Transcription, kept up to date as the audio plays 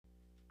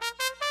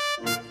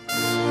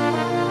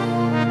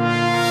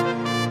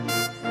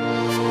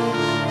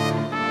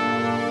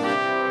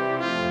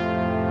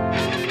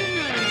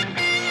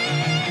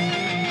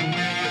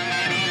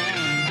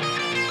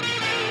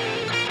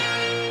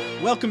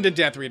Welcome to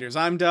Death Readers.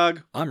 I'm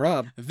Doug. I'm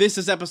Rob. This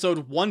is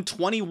episode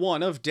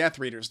 121 of Death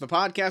Readers, the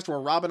podcast where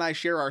Rob and I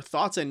share our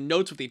thoughts and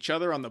notes with each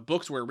other on the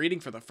books we're reading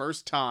for the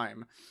first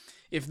time.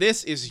 If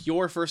this is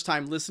your first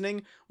time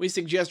listening, we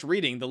suggest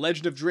reading The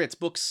Legend of Drizzt,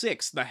 Book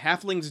 6, The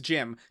Halfling's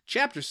Gem,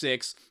 Chapter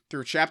 6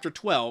 through Chapter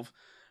 12,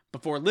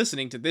 before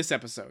listening to this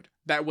episode.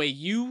 That way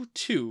you,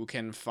 too,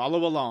 can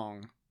follow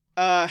along.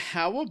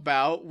 How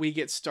about we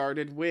get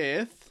started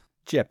with...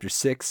 Chapter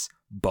 6,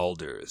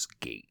 Baldur's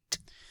Gate.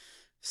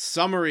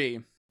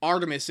 Summary.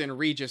 Artemis and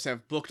Regis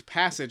have booked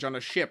passage on a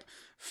ship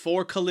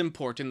for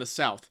Kalimport in the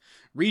south.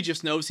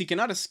 Regis knows he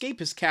cannot escape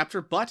his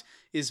captor, but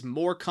is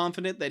more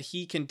confident that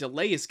he can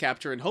delay his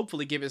capture and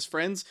hopefully give his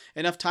friends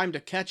enough time to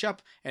catch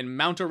up and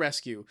mount a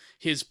rescue.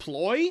 His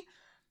ploy?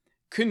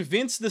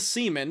 Convince the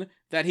seaman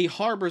that he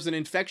harbors an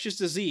infectious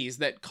disease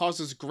that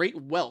causes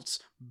great welts,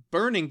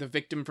 burning the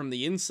victim from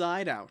the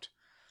inside out.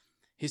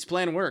 His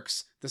plan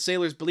works. The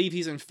sailors believe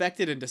he's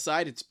infected and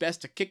decide it's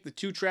best to kick the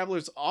two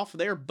travelers off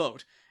their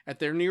boat at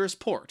their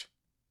nearest port,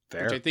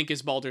 Fair. which I think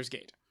is Baldur's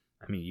Gate.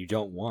 I mean, you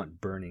don't want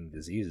burning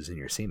diseases in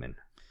your semen.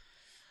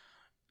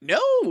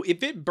 No,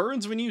 if it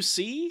burns when you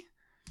see,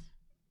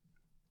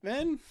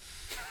 then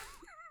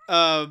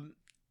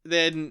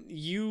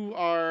you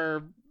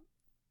are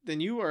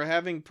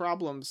having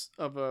problems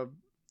of a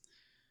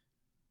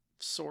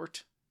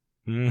sort.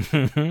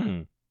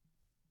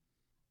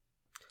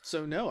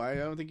 So no, I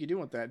don't think you do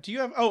want that. Do you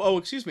have? Oh,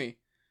 excuse me.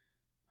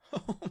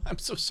 Oh, I'm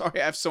so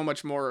sorry. I have so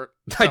much more.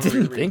 I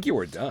didn't think you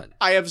were done.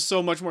 I have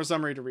so much more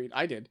summary to read.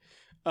 I did.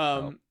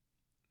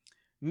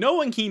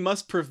 Knowing he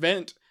must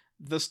prevent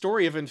the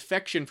story of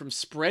infection from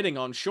spreading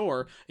on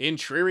shore,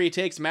 Intriri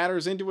takes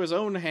matters into his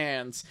own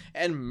hands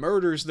and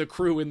murders the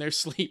crew in their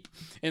sleep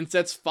and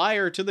sets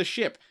fire to the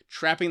ship,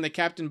 trapping the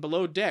captain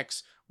below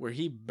decks, where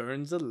he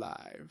burns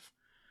alive.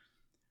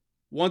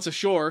 Once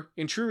ashore,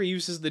 Intriri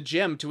uses the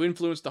gem to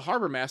influence the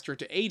harbor master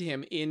to aid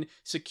him in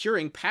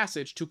securing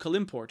passage to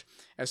Kalimport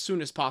as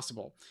soon as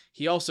possible.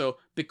 He also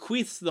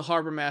bequeaths the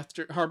harbor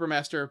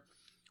master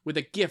with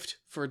a gift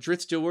for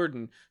Drizzt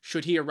Do'Urden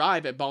should he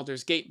arrive at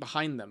Baldur's Gate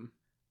behind them.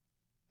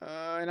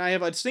 And I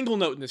have a single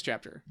note in this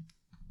chapter.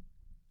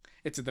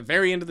 It's at the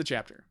very end of the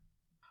chapter.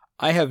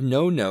 I have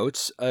no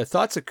notes.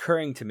 Thoughts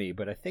occurring to me,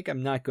 but I think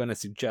I'm not going to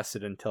suggest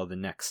it until the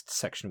next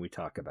section we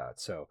talk about.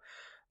 So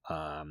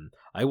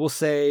I will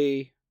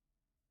say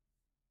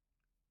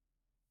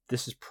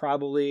this is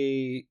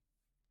probably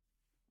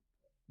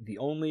the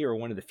only or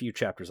one of the few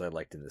chapters I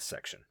liked in this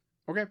section.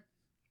 Okay.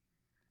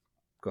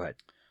 Go ahead.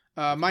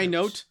 My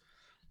note,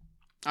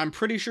 I'm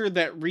pretty sure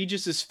that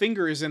Regis's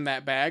finger is in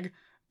that bag,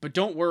 but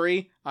don't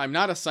worry, I'm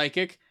not a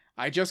psychic.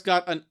 I just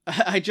got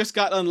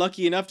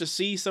unlucky enough to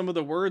see some of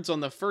the words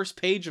on the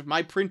first page of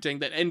my printing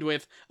that end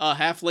with a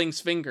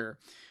halfling's finger.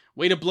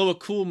 Way to blow a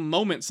cool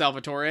moment,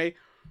 Salvatore.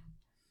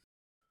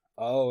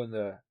 Oh,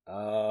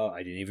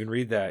 I didn't even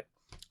read that.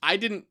 I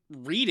didn't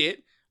read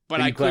it, but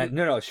I could.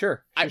 No,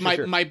 sure.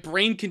 My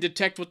brain can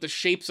detect what the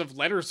shapes of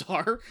letters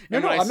are.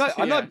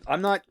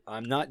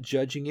 I'm not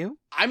judging you.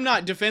 I'm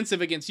not defensive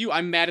against you.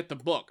 I'm mad at the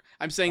book.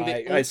 I'm saying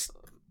that.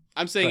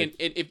 I'm saying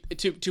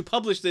to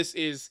publish this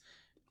is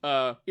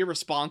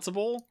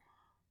irresponsible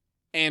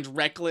and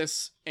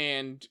reckless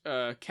and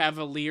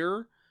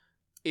cavalier.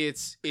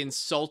 It's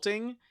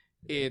insulting.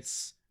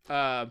 It's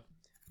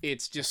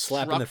destructive.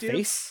 Slap in the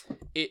face.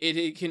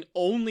 It can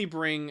only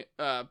bring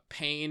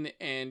pain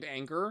and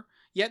anger,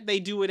 yet they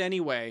do it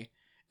anyway.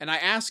 And I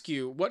ask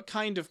you, what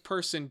kind of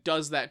person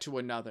does that to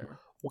another?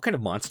 What kind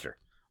of monster?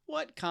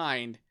 What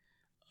kind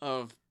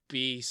of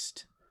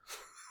beast?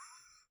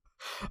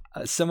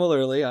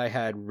 Similarly, I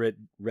had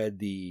read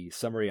the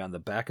summary on the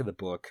back of the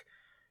book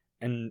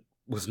and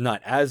was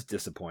not as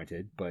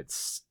disappointed, but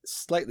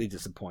slightly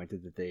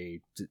disappointed that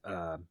they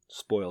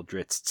spoiled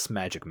Drizzt's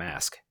magic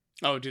mask.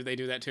 Oh, do they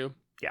do that too?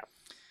 Yeah.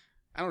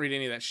 I don't read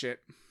any of that shit.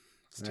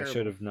 It's terrible. I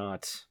should have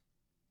not.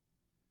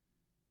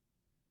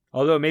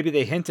 Although maybe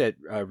they hint at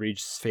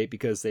Regis's fate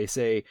because they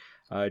say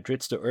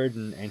Drizzt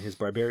Do'Urden and his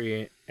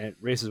barbarian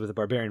races with the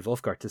barbarian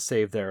Wolfgar to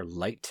save their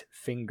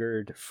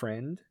light-fingered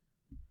friend.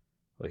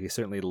 Well, he's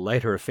certainly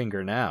lighter of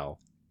finger now.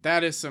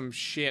 That is some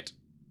shit.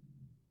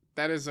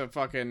 That is a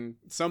fucking...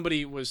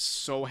 Somebody was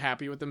so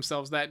happy with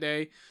themselves that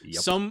day.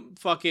 Yep. Some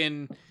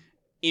fucking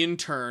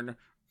intern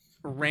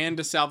ran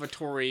to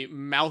Salvatore,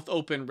 mouth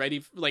open,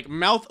 ready, like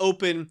mouth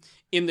open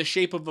in the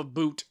shape of a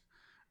boot,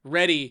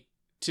 ready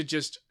to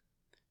just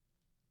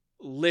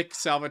lick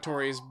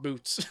Salvatore's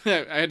boots.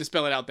 I had to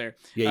spell it out there.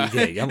 Yeah, you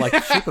did. I'm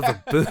like, shape of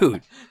a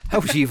boot. How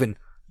would you even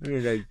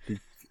get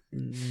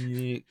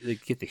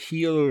the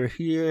heel over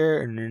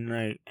here, and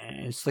then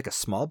it's like a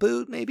small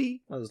boot,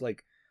 maybe? It was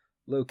like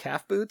low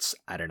calf boots.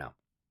 I don't know.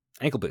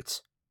 Ankle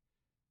boots.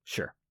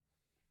 Sure,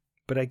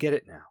 but I get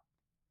it now.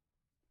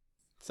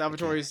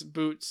 Salvatore's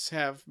boots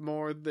have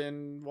more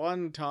than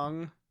one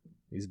tongue.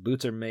 These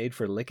boots are made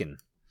for licking.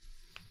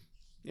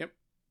 Yep.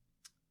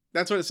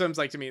 That's what it sounds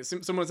like to me.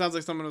 Someone sounds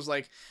like someone was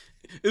like,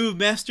 "Ooh,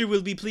 master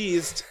will be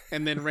pleased,"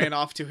 and then ran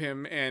off to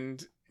him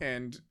and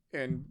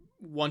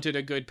wanted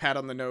a good pat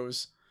on the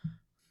nose.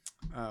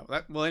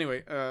 Well,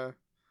 anyway,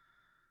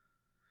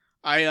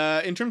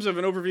 I in terms of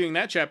an overviewing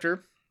that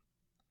chapter,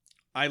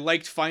 I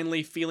liked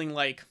finally feeling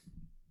like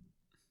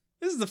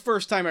this is the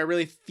first time I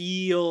really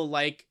feel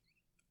like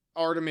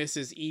Artemis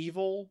is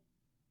evil.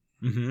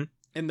 Mm-hmm.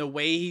 And the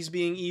way he's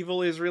being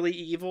evil is really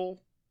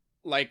evil.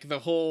 Like the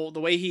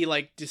way he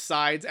like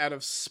decides out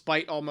of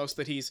spite almost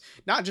that he's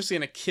not just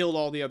going to kill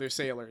all the other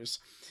sailors,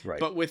 Right.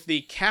 but with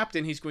the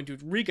captain, he's going to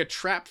rig a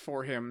trap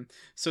for him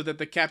so that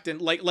the captain,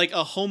 like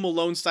a Home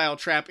Alone style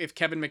trap if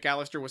Kevin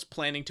McAllister was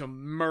planning to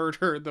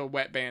murder the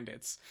Wet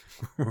Bandits.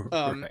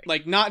 Right.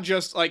 Like not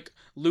just like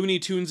Looney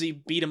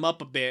Tunesy beat him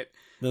up a bit.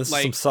 This is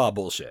like- some Saw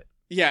bullshit.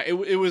 Yeah,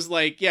 it was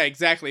like, yeah,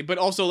 exactly. But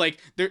also like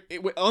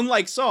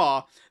unlike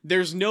Saw,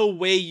 there's no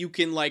way you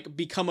can like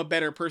become a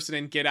better person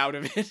and get out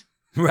of it.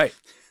 Right.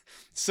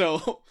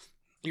 So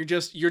you're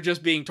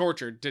just being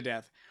tortured to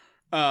death.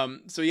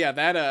 So yeah,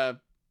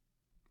 that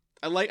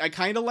I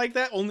kind of like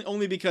that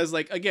only because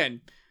like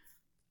again,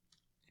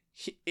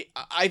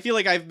 I feel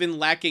like I've been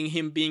lacking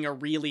him being a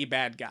really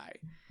bad guy.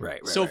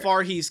 Right. So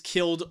far he's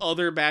killed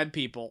other bad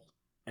people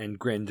and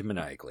grinned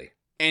maniacally.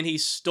 and he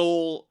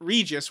stole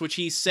Regis, which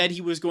he said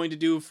he was going to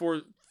do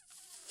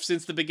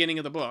since the beginning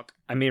of the book.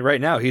 I mean, right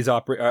now he's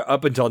up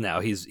until now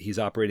he's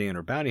operating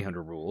under bounty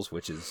hunter rules,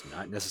 which is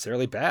not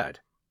necessarily bad.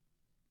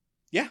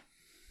 Yeah,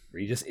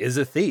 Regis is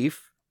a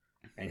thief,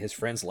 and his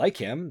friends like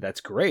him.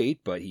 That's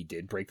great, but he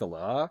did break the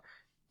law.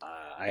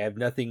 I have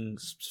nothing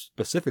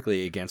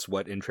specifically against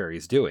what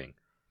Intrari's doing.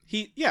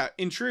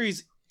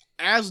 Intrari's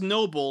as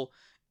noble,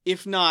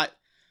 if not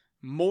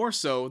more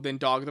so, than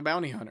Dog the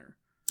Bounty Hunter.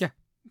 Yeah,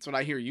 that's what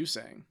I hear you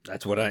saying.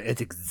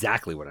 It's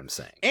exactly what I'm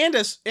saying. And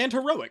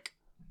heroic.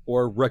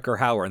 Or Rutger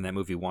Hauer in that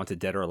movie Wanted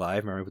Dead or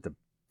Alive. Remember with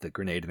the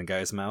grenade in the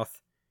guy's mouth?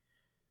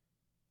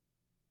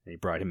 They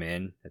brought him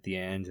in at the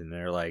end, and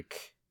they're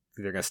like,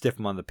 they're going to stiff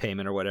him on the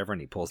payment or whatever, and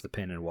he pulls the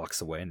pin and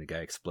walks away, and the guy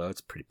explodes.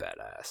 Pretty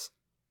badass.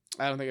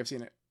 I don't think I've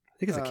seen it. I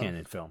think it's a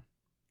canon film.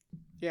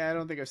 Yeah, I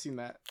don't think I've seen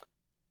that.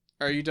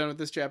 Are you done with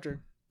this chapter?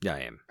 Yeah,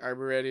 I am. Are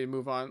we ready to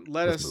move on?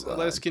 Let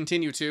us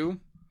continue to...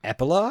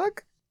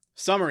 Epilogue?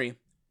 Summary.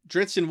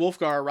 Drizzt and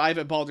Wulfgar arrive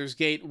at Baldur's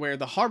Gate, where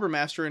the Harbor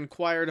Master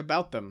inquired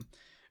about them.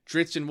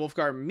 Drizzt and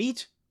Wulfgar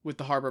meet with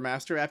the Harbor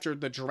Master after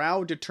the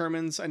Drow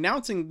determines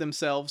announcing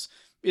themselves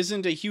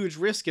isn't a huge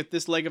risk at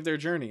this leg of their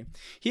journey.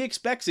 He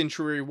expects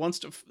Intruri wants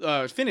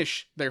to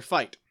finish their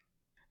fight.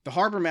 The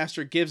Harbor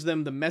Master gives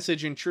them the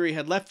message Intruri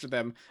had left for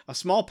them, a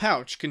small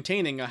pouch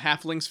containing a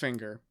halfling's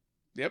finger.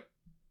 Yep.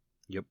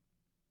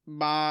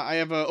 I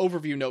have an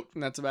overview note,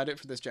 and that's about it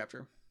for this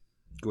chapter.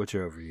 What's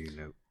your overview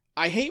note?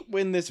 I hate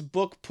when this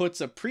book puts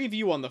a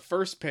preview on the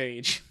first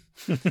page.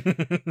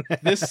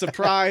 This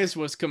surprise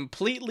was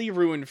completely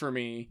ruined for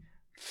me.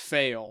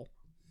 Fail.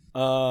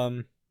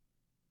 Okay,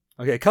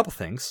 a couple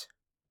things.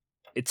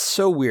 It's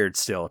so weird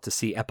still to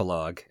see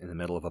epilogue in the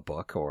middle of a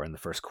book or in the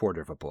first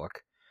quarter of a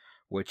book,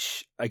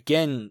 which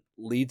again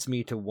leads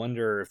me to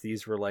wonder if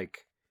these were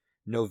like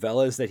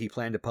novellas that he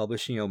planned to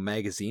publish,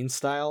 magazine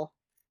style.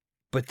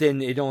 But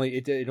then I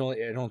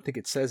don't think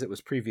it says it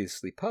was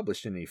previously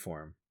published in any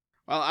form.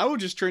 Well, I would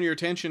just turn your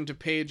attention to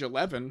page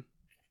 11.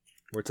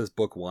 Where it says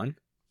book 1?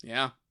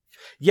 Yeah.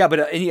 Yeah,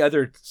 but any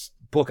other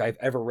book I've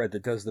ever read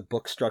that does the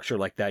book structure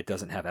like that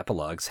doesn't have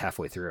epilogues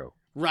halfway through.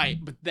 Right,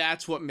 but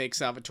that's what makes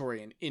Salvatore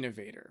an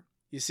innovator.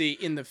 You see,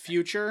 in the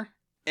future,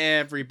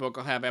 every book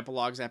will have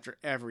epilogues after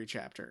every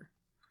chapter.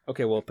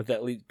 Okay, well, but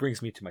that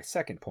brings me to my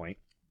second point.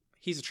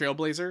 He's a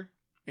trailblazer,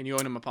 and you owe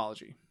him an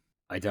apology.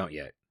 I don't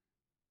yet.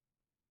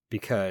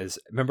 Because,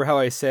 remember how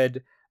I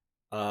said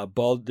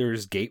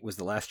Baldur's Gate was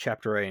the last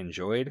chapter I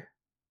enjoyed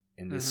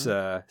in this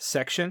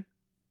section?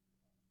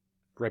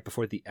 Right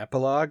before the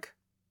epilogue?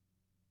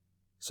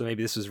 So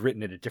maybe this was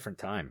written at a different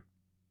time.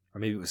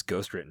 Or maybe it was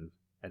ghostwritten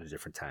at a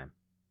different time.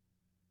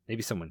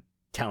 Maybe someone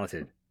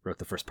talented wrote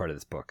the first part of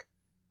this book.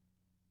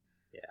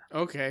 Yeah.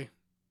 Okay.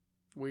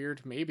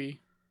 Weird, maybe.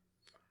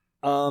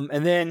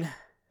 And then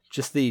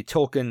just the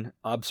Tolkien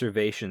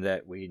observation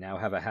that we now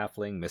have a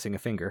halfling missing a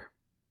finger.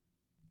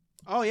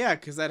 Oh yeah,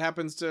 because that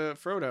happens to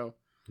Frodo.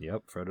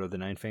 Yep, Frodo the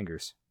Nine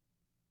Fingers.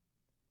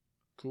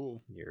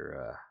 Cool.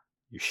 You're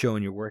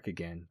showing your work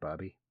again,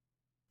 Bobby.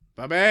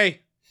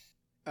 Bobby!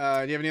 Do you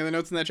have any other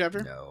notes in that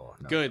chapter? No.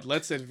 Good,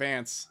 let's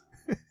advance.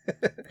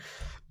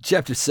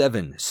 Chapter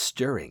 7,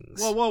 Stirrings.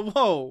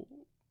 Whoa.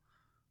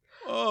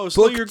 Oh,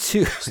 slow Book your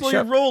 2. slow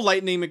your roll,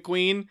 Lightning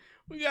McQueen.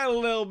 We got a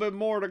little bit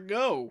more to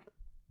go.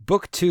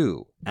 Book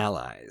 2,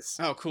 Allies.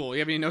 Oh, cool. You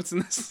have any notes in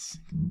this?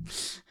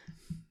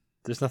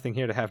 There's nothing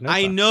here to have notes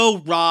I on. know,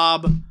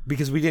 Rob.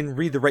 Because we didn't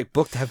read the right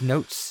book to have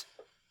notes.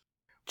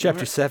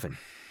 Chapter 7,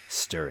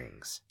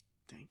 Stirrings.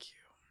 Thank you.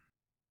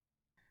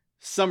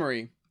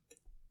 Summary.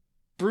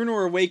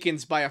 Bruenor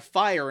awakens by a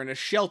fire in a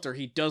shelter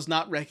he does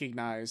not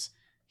recognize.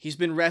 He's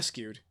been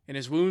rescued, and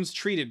his wounds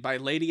treated by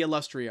Lady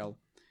Illustriel,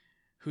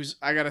 whose,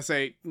 I gotta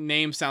say,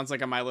 name sounds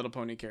like a My Little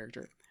Pony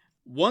character.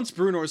 Once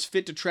Bruenor's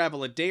fit to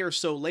travel a day or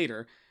so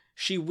later,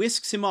 she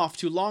whisks him off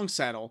to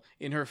Longsaddle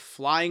in her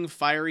flying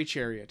fiery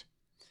chariot.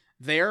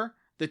 There,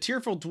 the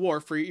tearful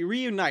dwarf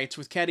reunites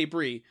with Catti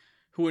Bree,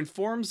 who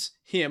informs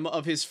him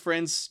of his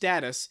friend's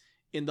status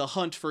in the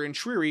hunt for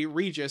Intriri,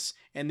 Regis,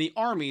 and the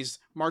armies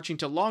marching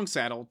to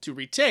Longsaddle to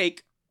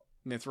retake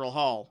Mithril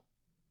Hall.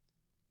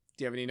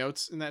 Do you have any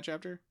notes in that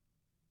chapter?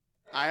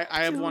 I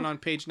have one on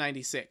page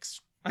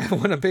 96. I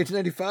have one on page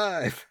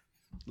 95.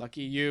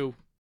 Lucky you.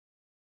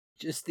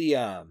 Just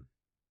the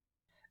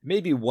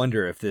made me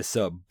wonder if this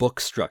book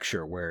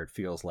structure, where it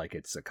feels like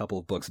it's a couple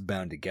of books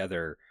bound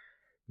together,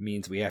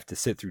 means we have to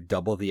sit through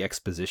double the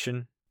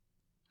exposition.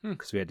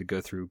 Because we had to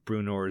go through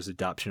Brunor's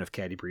adoption of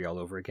Catti-brie all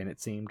over again,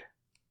 it seemed.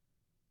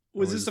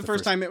 Was this the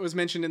first time it was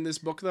mentioned in this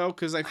book, though?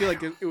 Because I feel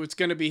like it was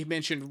going to be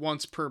mentioned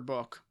once per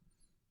book.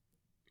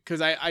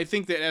 Because I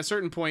think that at a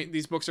certain point,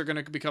 these books are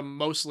going to become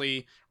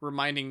mostly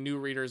reminding new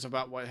readers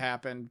about what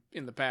happened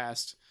in the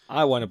past.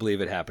 I want to believe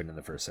it happened in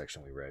the first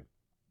section we read.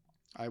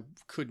 I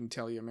couldn't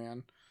tell you,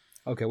 man.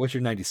 Okay, what's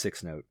your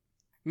 96 note?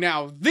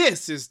 Now,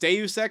 this is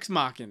Deus Ex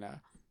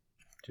Machina.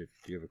 Do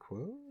you have a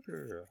quote?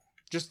 Or...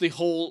 Just the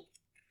whole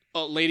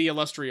Lady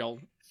Illustrial.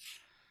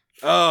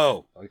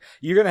 Oh,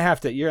 you're gonna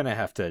have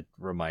to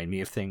remind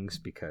me of things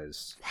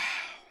because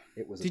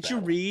it was. Did you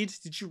read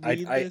this?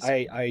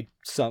 I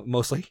saw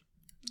mostly.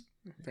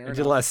 Fair I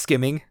did a lot of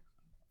skimming.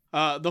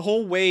 The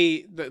whole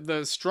way,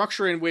 the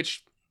structure in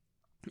which,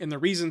 and the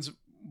reasons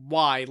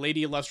why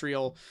Lady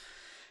Illustrial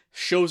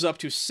shows up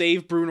to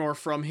save Brunor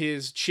from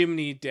his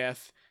chimney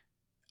death,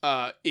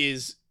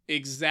 is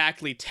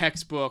exactly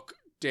textbook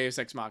Deus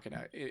Ex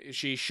Machina.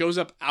 She shows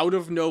up out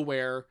of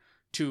nowhere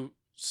to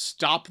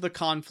stop the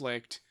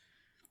conflict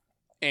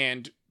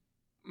and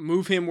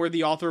move him where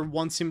the author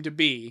wants him to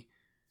be,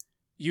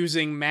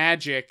 using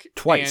magic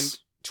twice,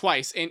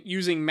 and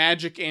using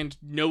magic and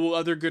no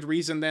other good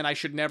reason than I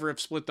should never have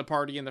split the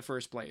party in the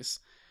first place.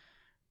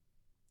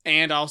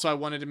 And also I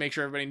wanted to make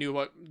sure everybody knew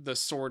what the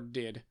sword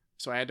did.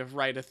 So I had to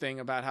write a thing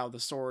about how the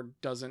sword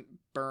doesn't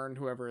burn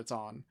whoever it's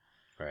on.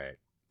 Right.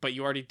 But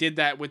you already did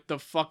that with the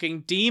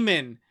fucking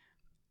demon.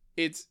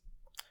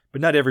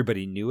 But not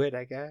everybody knew it,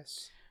 I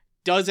guess.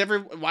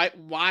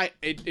 Why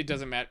it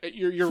doesn't matter.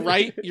 You're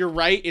right. You're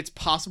right. It's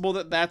possible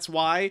that's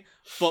why,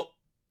 but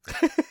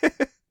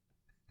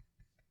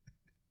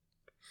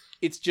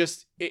it's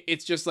just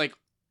like,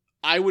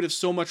 I would have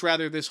so much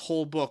rather this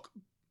whole book,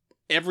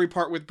 every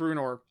part with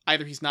Brunor,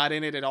 either he's not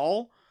in it at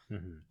all,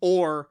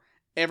 or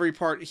every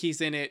part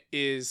he's in it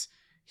is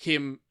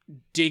him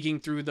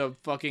digging through the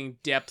fucking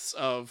depths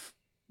of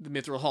the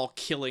Mithril Hall,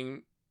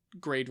 killing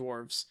Grey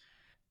Dwarves.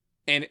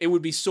 And it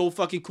would be so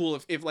fucking cool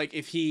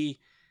if he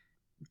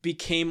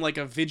became like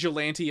a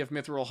vigilante of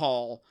Mithril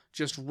Hall,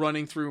 just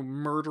running through,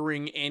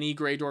 murdering any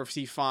Grey Dwarfs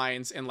he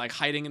finds, and like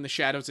hiding in the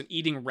shadows and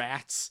eating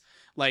rats,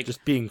 like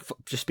just being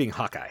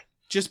Hawkeye,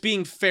 just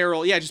being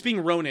feral, just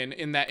being Ronin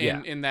in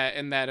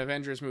that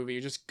Avengers movie.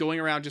 You're just going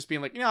around, just being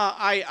like,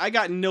 I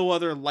got no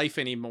other life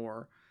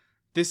anymore.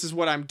 This is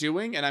what I'm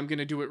doing, and I'm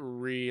gonna do it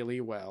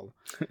really well.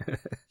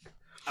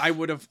 I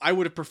would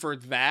have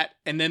preferred that.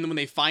 And then when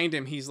they find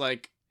him, he's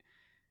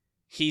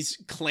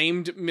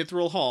claimed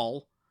Mithril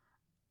Hall.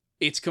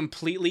 It's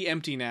completely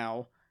empty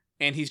now,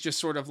 and he's just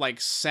sort of like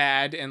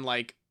sad and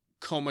like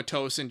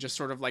comatose and just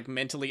sort of like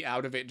mentally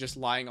out of it, just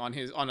lying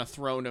on a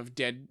throne of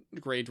dead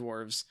Grey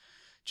Dwarves,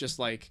 just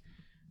like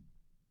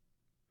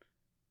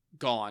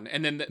gone.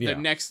 And then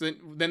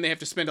then they have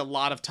to spend a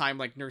lot of time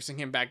like nursing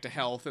him back to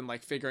health and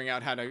like figuring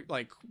out how to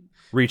like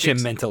reach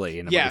him mentally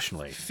and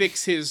emotionally,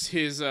 fix his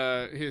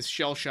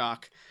shell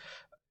shock.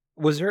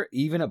 Was there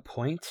even a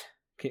point?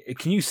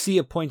 Can you see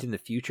a point in the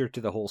future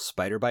to the whole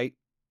spider bite?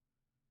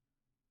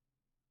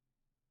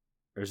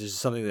 Or is this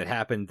something that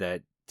happened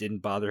that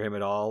didn't bother him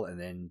at all, and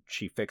then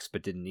she fixed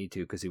but didn't need to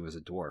because he was a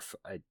dwarf?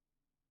 I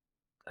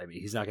mean,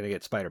 he's not going to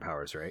get spider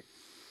powers, right?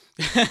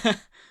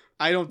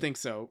 I don't think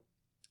so.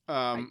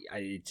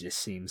 It just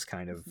seems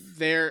kind of...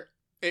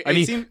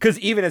 Because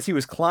even as he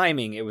was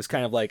climbing, it was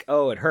kind of like,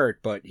 oh, it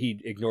hurt, but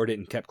he ignored it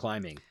and kept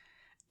climbing.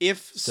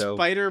 If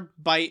spider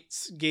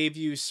bites gave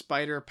you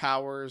spider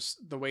powers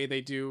the way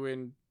they do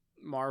in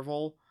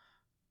Marvel...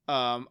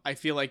 I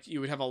feel like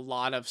you would have a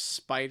lot of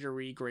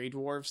spidery Grey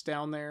Dwarves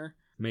down there.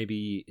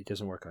 Maybe it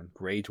doesn't work on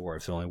Grey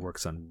Dwarves. It only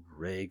works on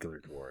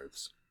regular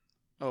dwarves.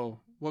 Oh,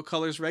 what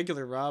color's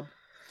regular, Rob?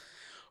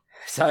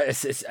 I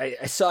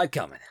saw it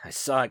coming.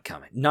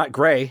 Not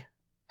gray.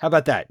 How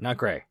about that? Not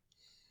gray.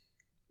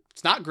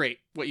 It's not great,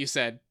 what you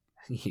said.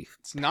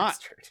 It's not.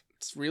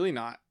 It's really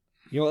not.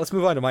 You know what? Let's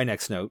move on to my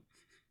next note.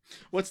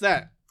 What's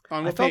that?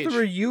 On what page? I felt the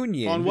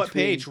reunion. On what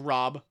page,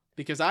 Rob?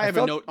 Because I have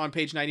a note on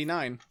page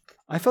 99.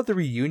 I felt the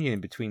reunion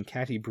between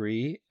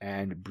Catti-brie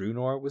and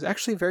Brunor was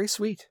actually very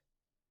sweet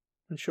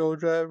and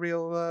showed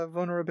real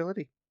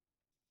vulnerability.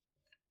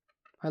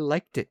 I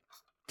liked it,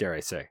 dare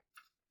I say.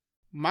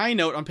 My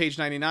note on page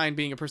 99,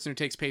 being a person who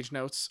takes page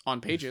notes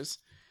on pages,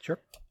 sure,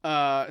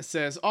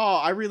 says,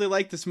 I really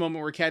like this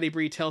moment where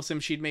Catti-brie tells him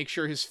she'd make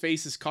sure his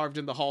face is carved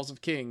in the halls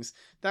of kings.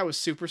 That was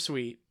super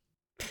sweet.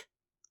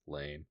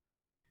 Lame.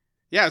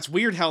 Yeah, it's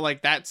weird how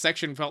like that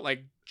section felt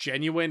like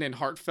genuine and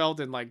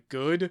heartfelt and like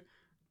good.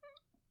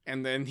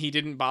 And then he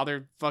didn't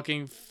bother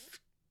fucking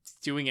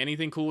doing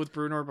anything cool with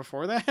Brunor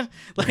before that.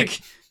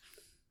 Like,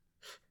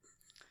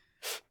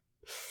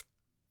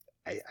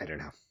 I don't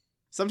know.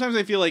 Sometimes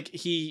I feel like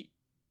he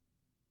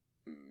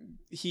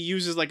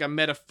uses like a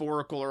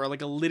metaphorical or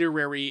like a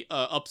literary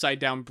upside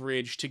down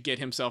bridge to get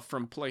himself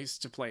from place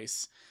to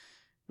place,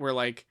 where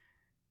like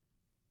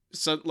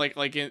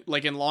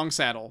in Long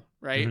Saddle,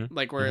 right? Mm-hmm.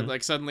 Like where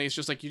like suddenly it's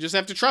just like, you just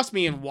have to trust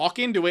me and walk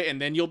into it,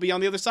 and then you'll be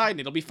on the other side and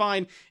it'll be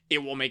fine.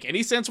 It won't make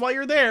any sense while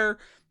you're there,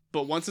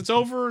 but once it's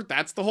over,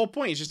 that's the whole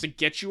point. It's just to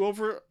get you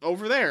over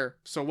there.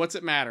 So what's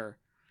it matter?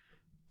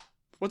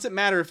 What's it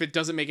matter if it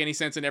doesn't make any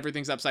sense and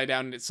everything's upside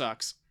down and it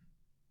sucks?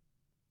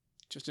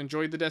 Just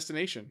enjoy the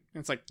destination.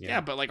 And it's like,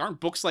 yeah, but like, aren't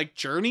books like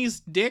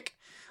journeys, dick?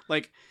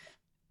 Like,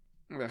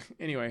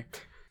 anyway,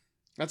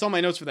 that's all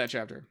my notes for that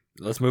chapter.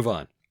 Let's move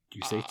on.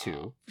 You say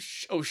 2.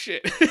 Oh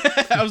shit.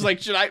 I was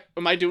like,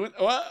 am I doing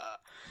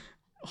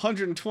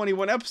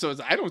 121 episodes?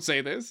 I don't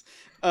say this.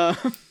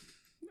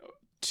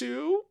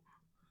 2.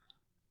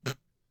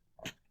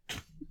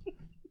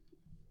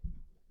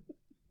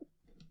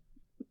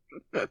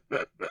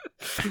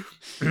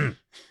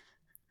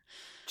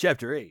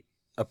 Chapter 8.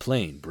 A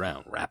plain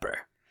brown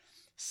wrapper.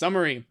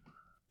 Summary.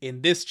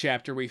 In this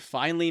chapter, we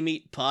finally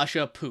meet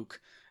Pasha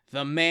Pook,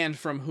 the man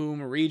from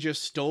whom Regis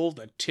stole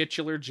the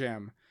titular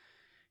gem.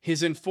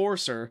 His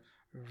enforcer,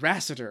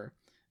 Rassiter,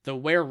 the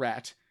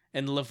were-rat,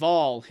 and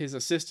Laval, his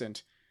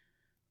assistant.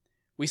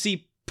 We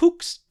see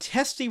Pook's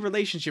testy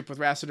relationship with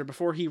Rassiter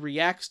before he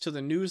reacts to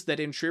the news that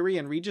Intriri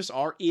and Regis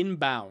are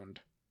inbound.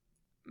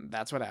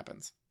 That's what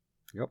happens.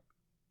 Yep.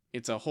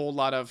 It's a whole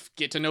lot of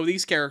get to know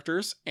these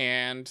characters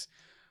and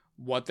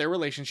what their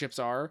relationships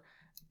are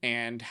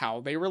and how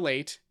they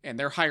relate and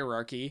their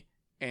hierarchy,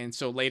 and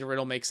so later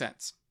it'll make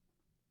sense.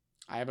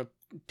 I have a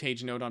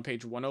page note on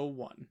page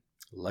 101.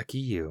 Lucky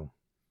you.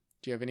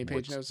 Do you have any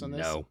page notes on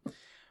this? No.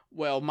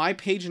 Well, my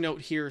page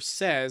note here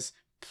says,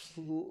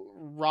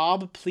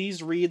 Rob,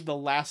 please read the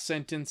last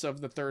sentence of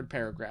the third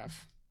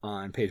paragraph.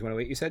 On page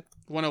 108, you said?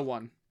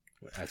 101.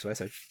 That's what I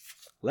said.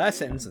 Last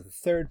sentence of the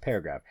third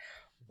paragraph.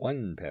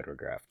 1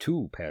 paragraph,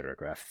 2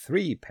 paragraph,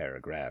 3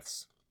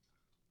 paragraphs.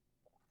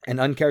 An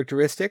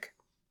uncharacteristic?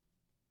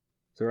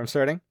 So where I'm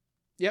starting?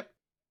 Yep.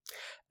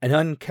 An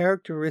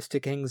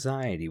uncharacteristic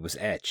anxiety was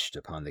etched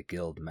upon the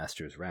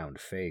guildmaster's round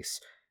face,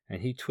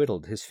 and he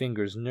twiddled his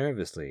fingers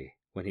nervously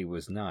when he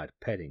was not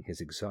petting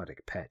his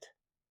exotic pet.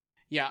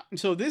 Yeah,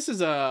 so this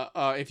is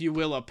if you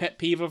will, a pet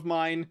peeve of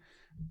mine.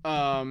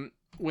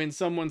 When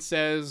someone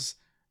says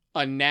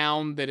a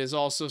noun that is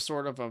also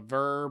sort of a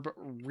verb,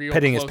 real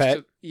petting close his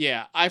pet?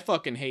 Yeah, I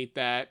fucking hate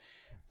that.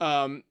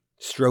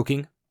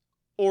 Stroking?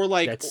 Or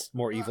like... That's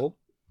more evil?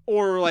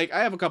 Or like, I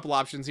have a couple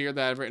options here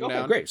that I've written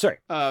down. Great, sorry.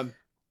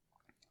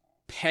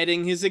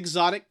 Petting his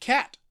exotic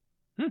cat.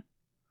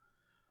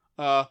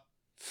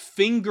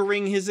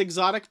 Fingering his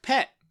exotic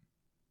pet.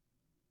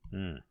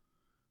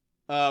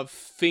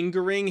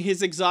 Fingering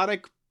his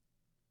exotic...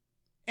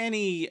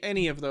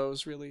 Any of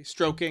those, really.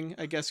 Stroking,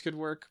 I guess, could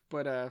work,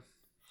 but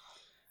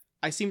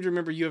I seem to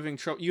remember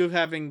you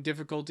having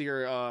difficulty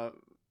or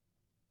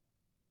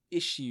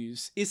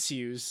issues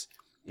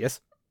Yes,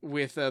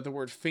 with the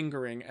word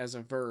fingering as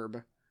a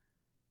verb,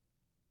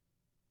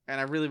 and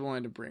I really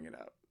wanted to bring it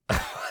up.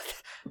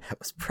 That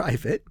was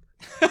private.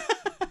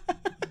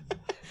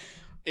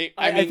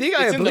 I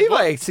believe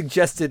I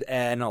suggested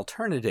an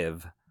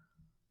alternative.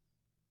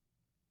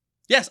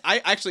 Yes, I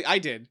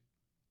did.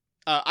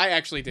 I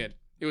actually did.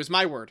 It was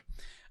my word.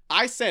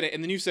 I said it,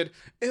 and then you said,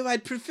 "Oh,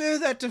 I'd prefer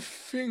that to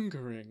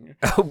fingering."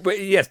 Oh, but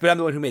I'm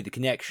the one who made the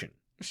connection.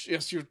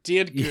 Yes, you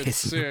did, good Yes,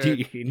 sir.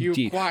 indeed.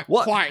 You quite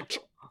right.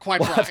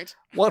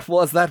 What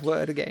was that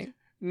word again?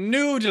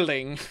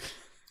 Noodling.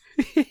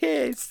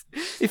 Yes.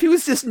 If he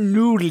was just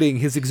noodling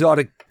his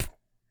exotic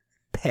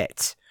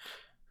pet.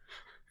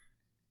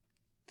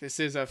 This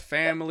is a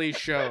family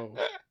show.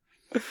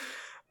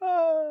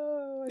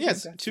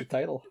 Yes, that's the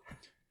title.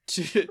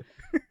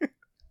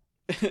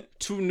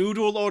 To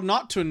noodle or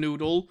not to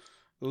noodle,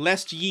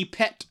 lest ye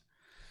pet.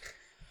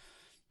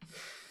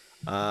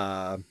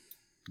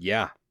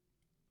 Yeah.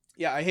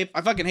 Yeah,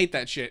 I fucking hate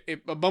that shit.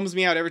 It bums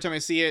me out every time I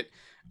see it.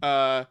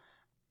 I'll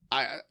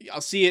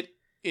see it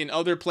in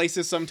other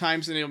places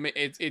sometimes, and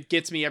it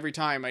gets me every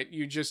time.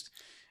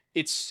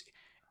 It's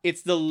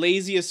the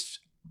laziest.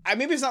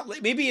 Maybe it's not.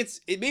 Maybe it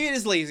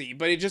is lazy,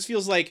 but it just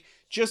feels like,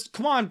 just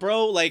come on,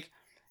 bro. Like,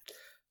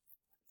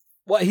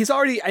 well,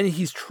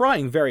 he's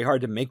trying very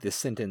hard to make this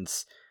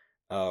sentence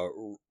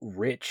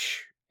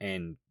rich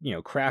and,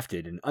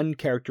 crafted. An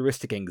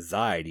uncharacteristic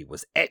anxiety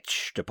was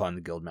etched upon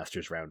the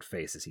guildmaster's round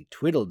face as he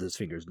twiddled his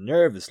fingers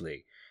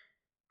nervously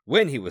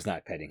when he was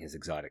not petting his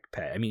exotic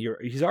pet. I mean,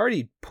 he's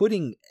already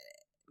putting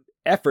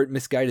effort,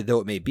 misguided though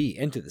it may be,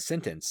 into the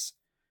sentence.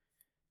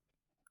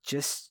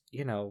 Just,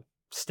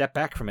 step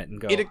back from it and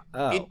go,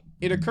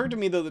 It occurred to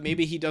me, though, that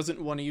maybe he doesn't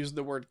want to use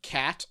the word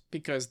cat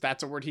because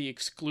that's a word he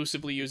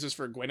exclusively uses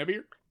for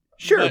Guinevere.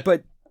 Sure,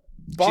 but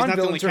Bond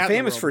villains are cat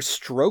famous for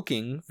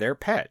stroking their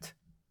pet.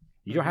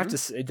 You don't have to.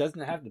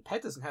 The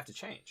pet doesn't have to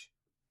change.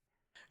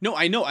 No,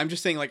 I know. I'm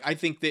just saying, like, I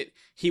think that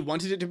he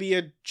wanted it to be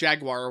a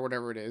jaguar or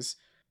whatever it is,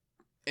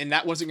 and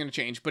that wasn't going to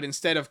change. But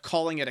instead of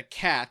calling it a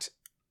cat,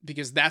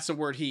 because that's a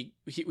word he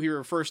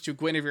refers to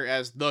Guinevere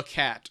as the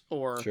cat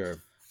or Sure.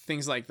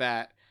 things like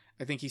that.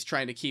 I think he's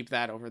trying to keep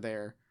that over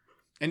there.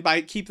 And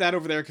by keep that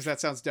over there, because that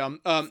sounds dumb,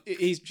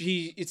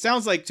 it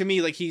sounds like to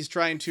me like he's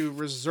trying to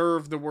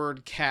reserve the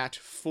word cat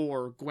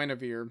for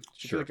Guinevere,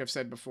 which I feel like I've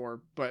said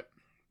before, but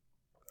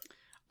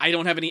I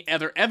don't have any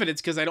other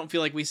evidence because I don't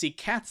feel like we see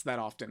cats that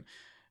often.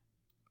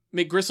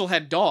 McGristle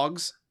had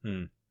dogs,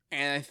 and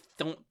I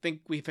don't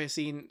think we've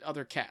seen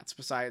other cats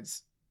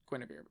besides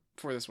Guinevere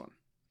for this one.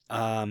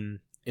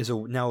 Is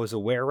a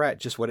were-rat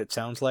just what it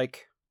sounds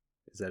like?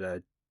 Is that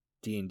a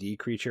D&D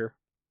creature?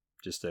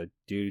 Just a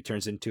dude who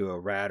turns into a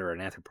rat, or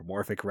an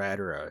anthropomorphic rat,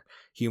 or a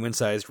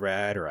human-sized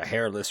rat, or a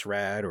hairless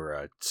rat,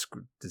 or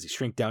does he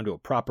shrink down to a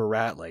proper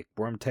rat like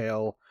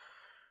Wormtail?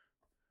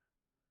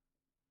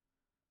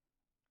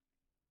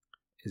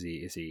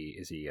 Is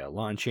he a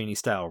Lon Chaney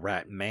style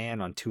rat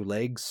man on 2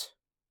 legs?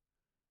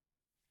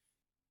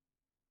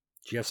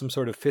 Do you have some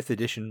sort of 5th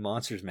edition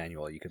monsters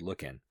manual you could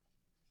look in?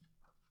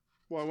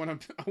 Well, I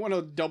want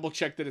to double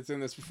check that it's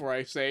in this before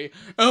I say,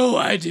 "Oh,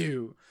 I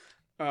do."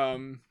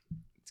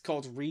 It's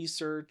called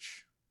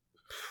research.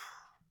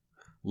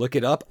 Look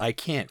it up. I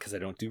can't because I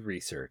don't do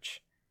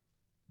research.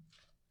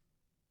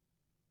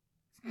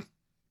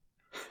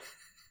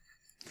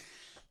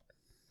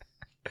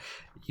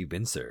 You've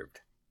been served.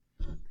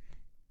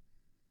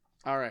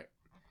 All right.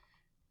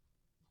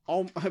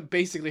 I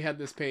basically had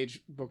this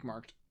page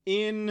bookmarked.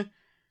 If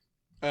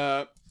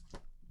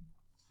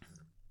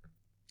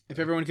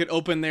everyone could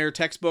open their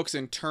textbooks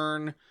and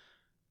turn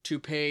to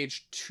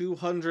page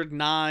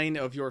 209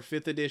 of your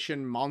 5th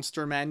edition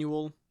monster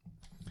manual.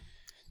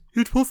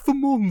 It was the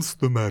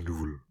monster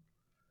manual.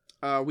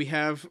 We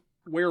have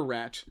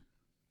were-rat.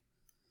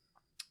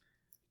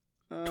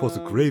 It was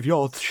a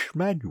graveyard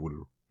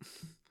manual.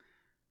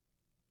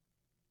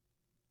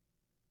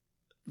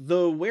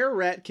 The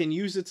were-rat can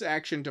use its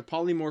action to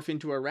polymorph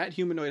into a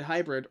rat-humanoid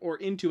hybrid or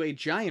into a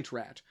giant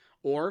rat,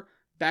 or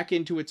back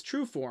into its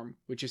true form,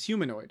 which is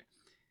humanoid.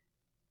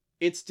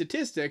 Its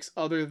statistics,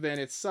 other than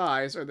its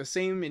size, are the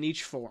same in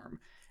each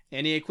form.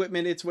 Any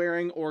equipment it's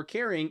wearing or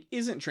carrying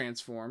isn't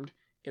transformed.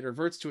 It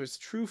reverts to its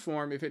true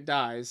form if it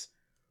dies.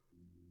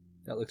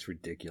 That looks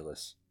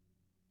ridiculous.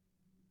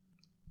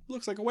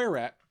 Looks like a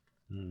were-rat.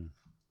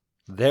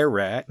 Their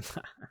rat.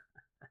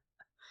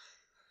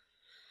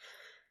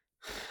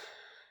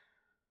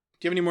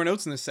 Do you have any more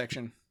notes in this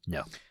section?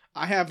 No.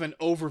 I have an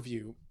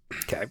overview.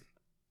 Okay.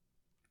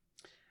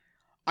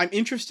 I'm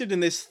interested in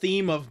this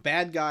theme of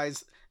bad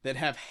guys that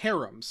have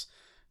harems.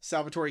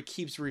 Salvatore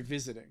keeps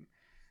revisiting.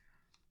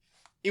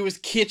 It was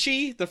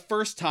kitschy the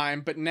first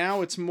time, but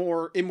now it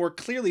more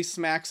clearly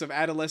smacks of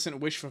adolescent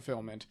wish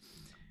fulfillment.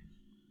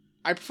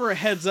 I prefer a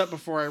heads up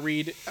before I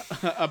read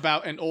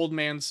about an old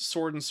man's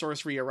sword and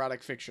sorcery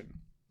erotic fiction.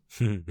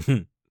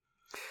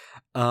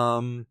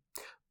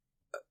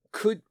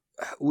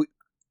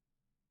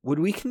 Would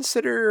we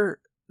consider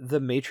the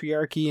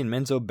matriarchy in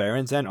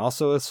Menzoberranzan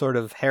also a sort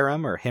of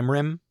harem or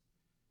himrim?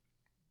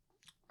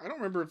 I don't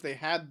remember if they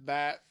had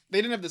that. They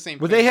didn't have the same.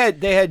 Well, thing.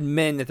 they had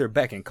men at their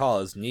beck and call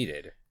as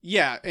needed.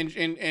 Yeah, and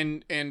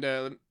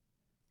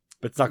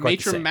but it's not quite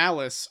the Matron same.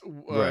 Malice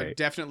Right.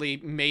 definitely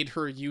made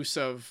her use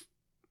of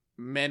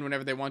men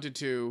whenever they wanted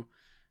to,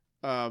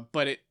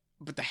 but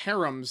the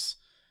harems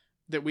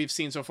that we've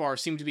seen so far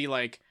seem to be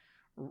like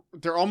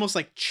they're almost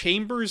like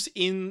chambers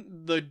in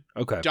the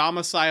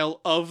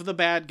domicile of the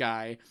bad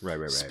guy,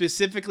 right.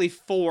 specifically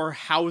for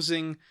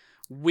housing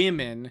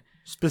women,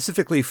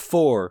 specifically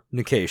for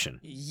nication.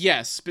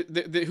 Yes,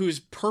 whose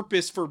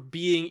purpose for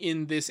being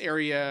in this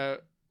area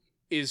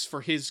is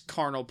for his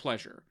carnal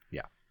pleasure.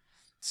 Yeah.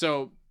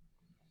 So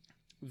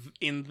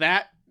in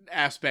that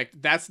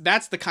aspect, that's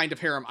the kind of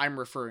harem I'm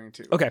referring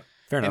to. Okay,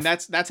 fair enough. And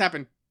that's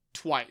happened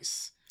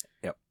twice.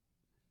 Yep.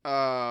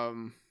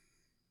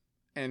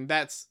 And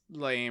that's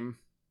lame.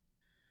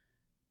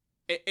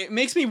 It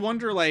makes me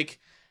wonder, like,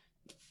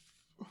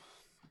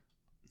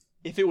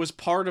 if it was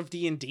part of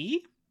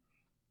D&D,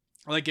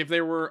 like if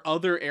there were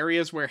other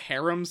areas where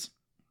harems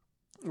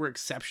were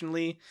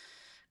exceptionally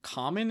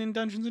common in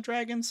Dungeons and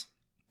Dragons.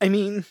 I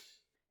mean,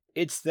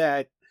 it's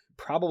that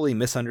probably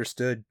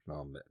misunderstood,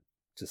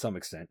 to some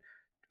extent,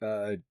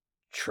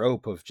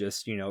 trope of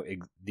just,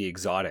 the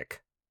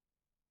exotic.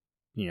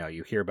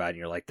 You hear about it and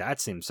you're like, that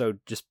seems so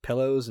just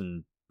pillows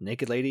and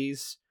naked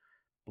ladies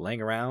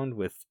laying around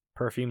with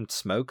perfumed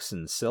smokes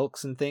and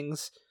silks and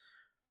things.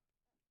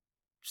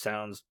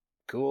 Sounds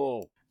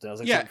cool. Sounds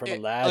like something from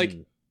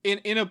Aladdin.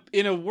 Like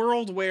in a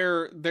world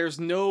where there's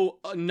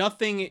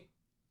nothing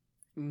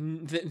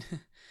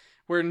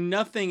where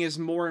nothing is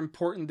more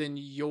important than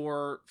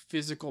your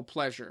physical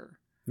pleasure.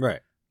 Right.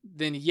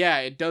 Then yeah,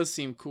 it does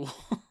seem cool.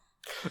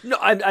 No,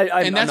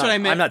 and that's what I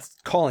meant. I'm not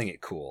calling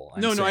it cool.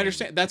 No, I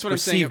understand. That's what I'm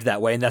saying. Perceived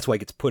that way, and that's why it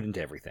gets put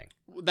into everything.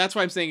 That's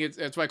why I'm saying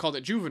that's why I called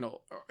it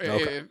juvenile.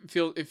 Okay.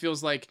 It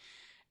feels like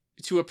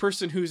to a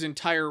person whose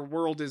entire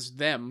world is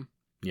them.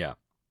 Yeah.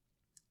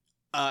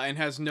 And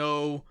has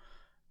no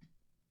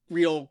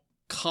real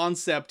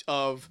concept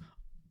of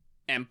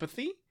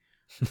empathy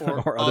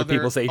or other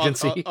people's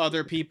agency.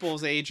 Other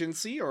people's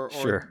agency, or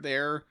Sure.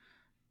 their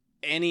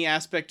any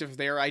aspect of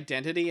their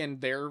identity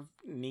and their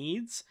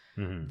needs,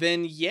 Mhm.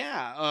 then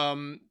yeah,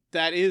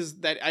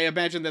 that I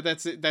imagine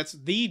that's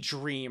the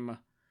dream,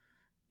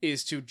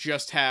 is to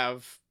just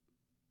have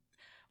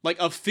like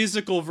a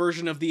physical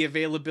version of the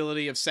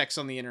availability of sex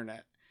on the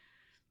internet.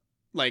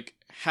 Like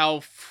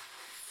how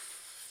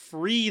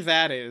free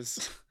that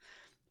is,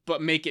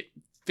 but make it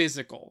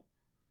physical.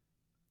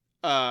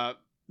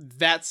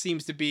 That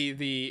seems to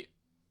be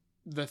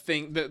the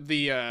thing,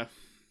 the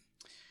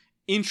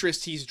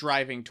interest he's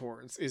driving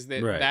towards, is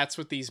that Right. that's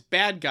what these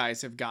bad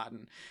guys have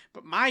gotten.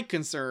 But my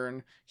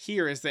concern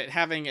here is that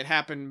having it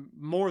happen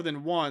more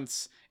than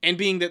once, and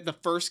being that the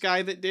first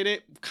guy that did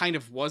it kind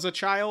of was a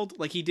child,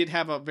 like he did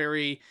have a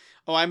very,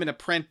 oh, I'm an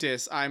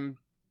apprentice, I'm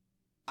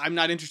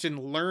not interested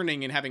in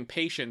learning and having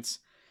patience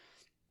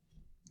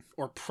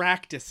or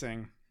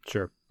practicing.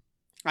 Sure.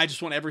 I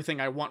just want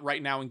everything I want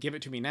right now and give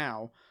it to me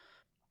now,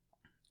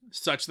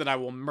 such that I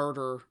will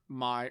murder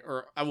my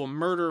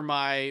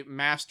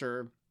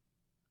master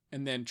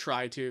and then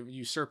try to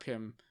usurp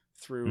him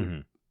through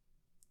Mhm.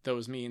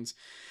 those means.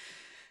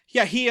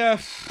 Yeah, he I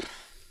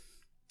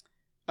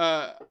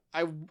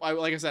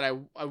like I said,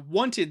 I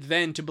wanted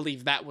then to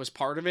believe that was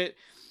part of it,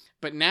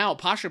 but now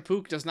Pasha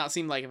Pook does not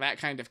seem like that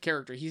kind of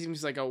character. He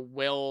seems like a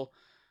well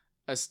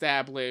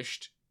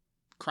established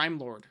crime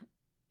lord.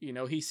 You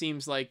know, he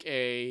seems like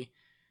a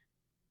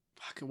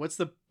what's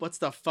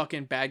the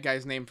fucking bad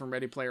guy's name from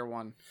Ready Player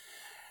One?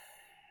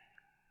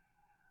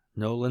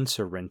 Nolan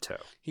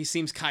Sorrento. He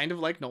seems kind of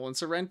like Nolan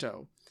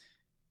Sorrento.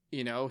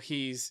 You know,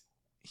 he's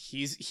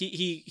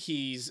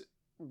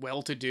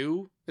well to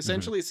do,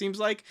 essentially. It seems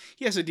like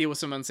he has to deal with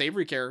some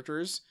unsavory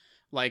characters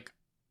like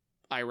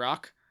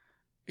IROC.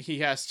 He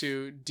has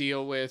to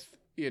deal with,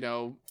 you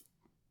know,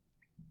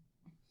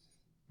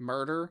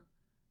 murder.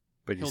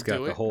 But he's He'll got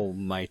do the it. whole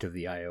might of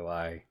the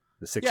IOI,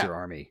 the Sixer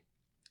Army.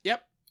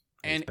 Yep.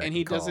 He's And beck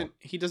he and call.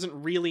 doesn't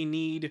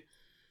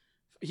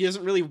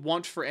really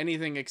want for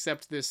anything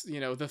except this,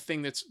 you know, the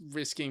thing that's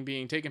risking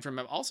being taken from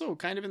him, also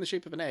kind of in the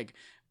shape of an egg.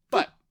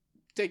 But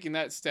taking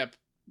that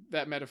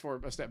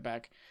metaphor a step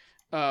back,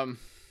 or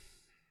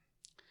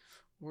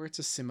it's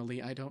a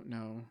simile, I don't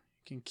know.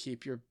 You can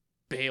keep your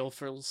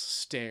baleful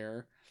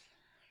stare.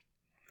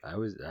 I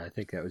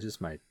think that was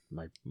just my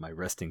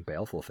resting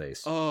baleful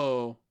face.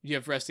 Oh, you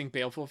have resting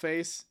baleful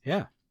face?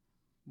 Yeah.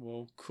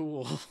 Well,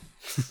 cool.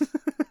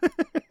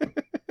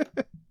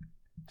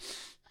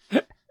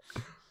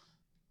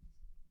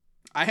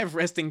 I have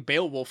resting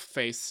Beowulf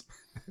face.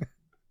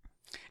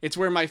 It's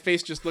where my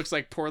face just looks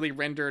like poorly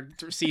rendered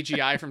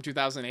CGI from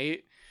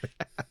 2008.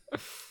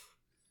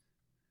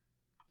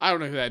 I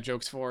don't know who that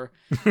joke's for,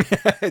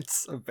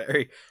 It's a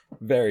very,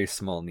 very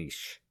small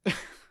niche.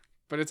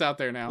 but it's out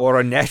there now. Or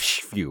a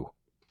niche view.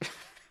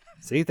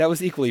 See, that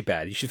was equally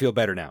bad. You should feel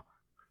better now.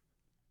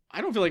 I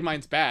don't feel like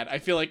mine's bad. I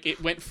feel like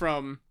it went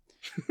from,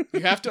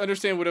 you have to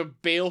understand what a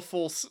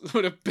baleful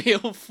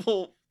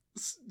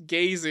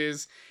gaze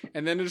is,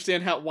 and then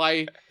understand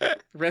why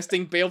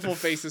resting baleful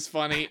face is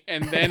funny,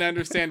 and then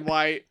understand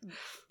why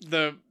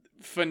the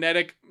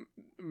phonetic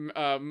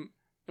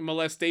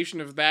molestation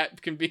of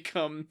that can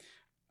become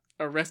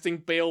a resting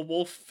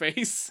Beowulf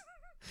face,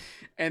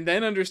 and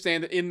then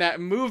understand that in that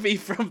movie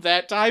from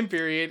that time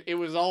period, it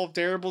was all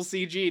terrible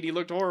CG and he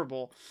looked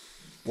horrible.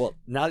 Well,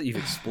 now that you've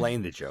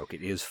explained the joke,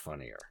 it is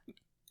funnier.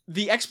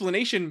 The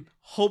explanation,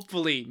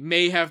 hopefully,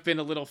 may have been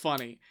a little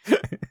funny.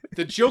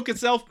 The joke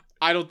itself,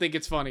 I don't think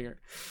it's funnier.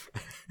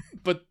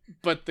 But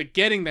the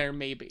getting there,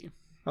 maybe.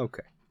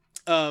 Okay.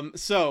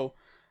 So,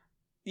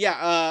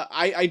 yeah,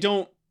 I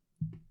don't...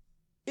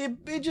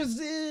 It just...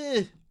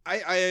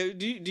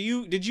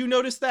 Did you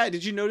notice that?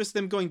 Did you notice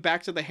them going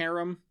back to the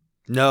harem?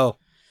 No.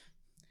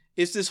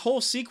 It's this whole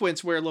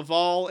sequence where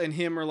Laval and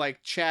him are,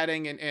 like,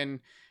 chatting,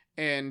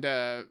 and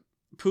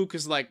Pook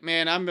is like,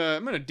 man, I'm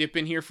gonna dip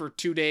in here for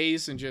 2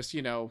 days and just,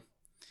 you know,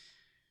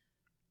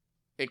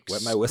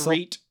 wet my whistle.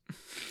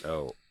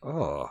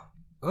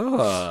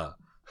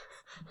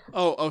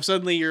 Oh,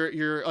 suddenly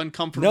you're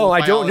uncomfortable. No,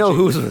 with I don't know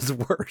biology. whose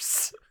was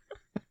worse.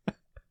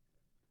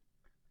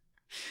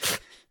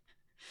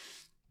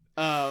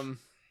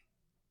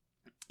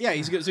 Yeah,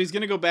 he's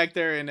gonna go back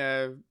there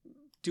and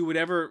do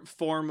whatever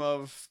form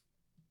of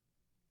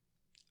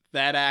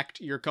that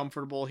act you're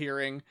comfortable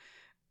hearing.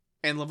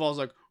 And Laval's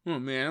like, oh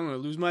man, I'm gonna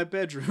lose my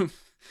bedroom.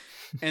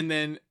 and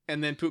then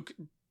Pook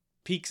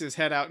peeks his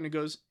head out and he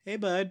goes, hey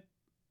bud,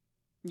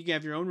 you can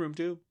have your own room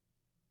too.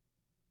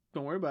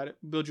 Don't worry about it.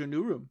 Build you a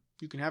new room.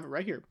 You can have it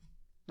right here.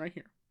 Right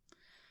here.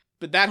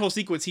 But that whole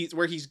sequence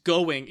where he's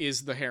going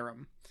is the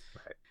harem.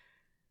 Right.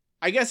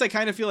 I guess I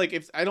kind of feel like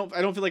I don't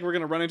feel like we're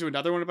gonna run into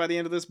another one by the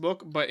end of this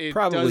book, but it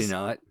Probably does,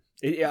 not.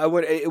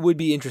 It would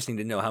be interesting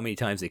to know how many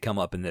times they come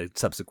up in the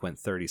subsequent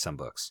 30-some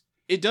books.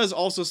 It does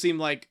also seem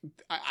like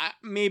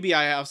maybe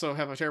I also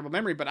have a terrible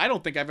memory, but I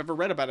don't think I've ever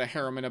read about a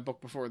harem in a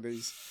book before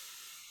these,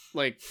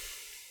 like,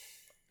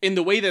 in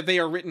the way that they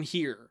are written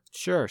here.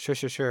 Sure.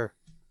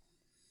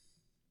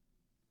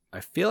 I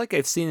feel like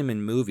I've seen him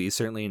in movies,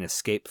 certainly in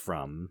Escape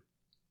From.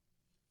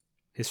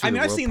 History I of mean,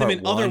 the I've World seen them Part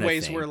in other 1, I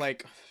ways where think.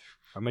 like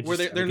Am I where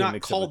just- am I they're getting not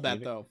mixed up called with that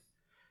movie? though.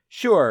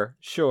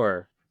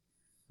 Sure.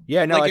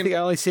 Yeah, no, Like I in- think I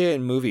only see it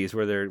in movies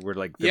where they're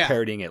Yeah.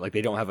 parodying it, like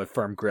they don't have a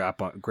firm grasp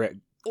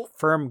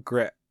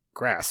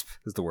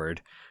is the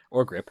word,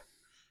 or grip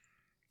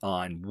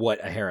on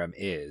what a harem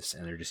is,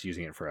 and they're just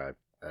using it for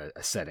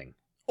a setting.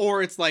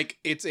 Or it's like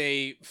it's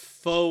a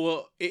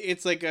faux.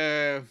 It's like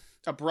a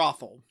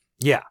brothel,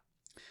 Yeah,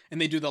 and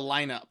they do the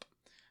lineup,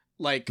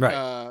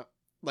 Right.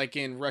 like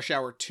in Rush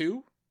Hour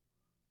 2.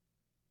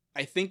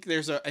 I think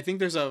there's a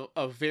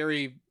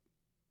very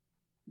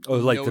oh,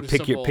 like the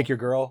pick noticeable- your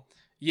girl,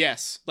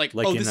 yes, like,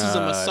 like oh, in this is a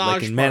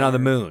massage like in Man on the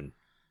parlor. Moon,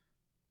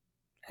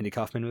 Andy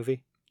Kaufman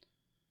movie.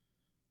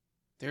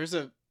 There's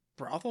a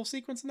brothel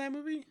sequence in that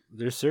movie.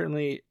 There's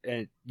certainly,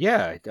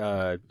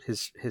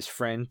 his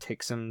friend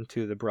takes him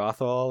to the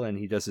brothel, and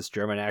he does this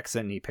German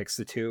accent, and he picks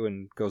the two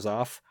and goes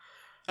off.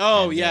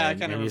 Oh And yeah, I then- kind of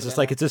And remember he's just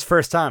that like, it's his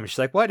first time. And she's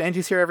like, what?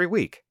 Andy's here every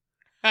week.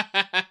 now.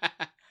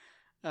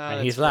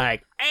 And he's That's cool.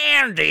 like,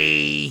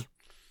 Andy!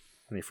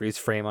 And they freeze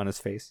frame on his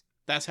face.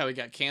 That's how he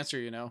got cancer,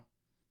 you know.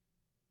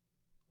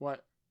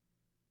 What?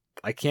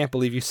 I can't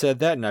believe you said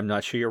that, and I'm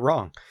not sure you're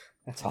wrong.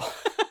 That's all.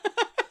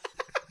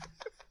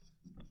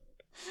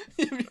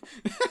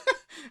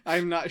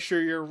 I'm not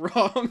sure you're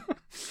wrong.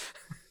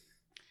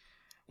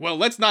 Well,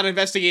 let's not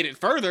investigate it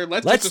further.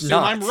 Let's Let's just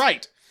assume I'm not.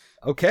 right.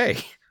 Okay.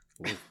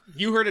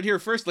 You heard it here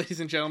first, ladies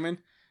and gentlemen.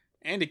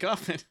 Andy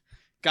Kaufman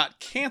got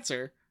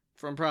cancer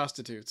from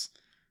prostitutes.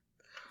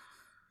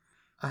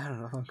 I don't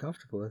know if I'm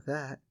comfortable with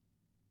that.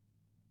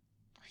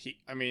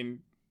 I mean,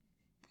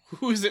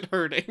 who is it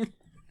hurting?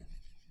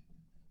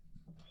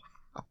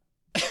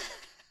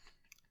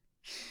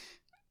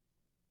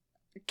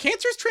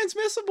 Cancer's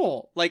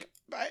transmissible. Like,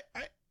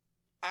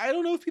 I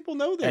don't know if people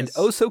know this. And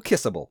oh so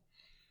kissable.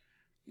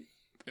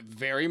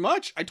 Very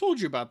much. I told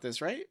you about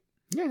this, right?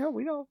 Yeah, no,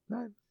 we know.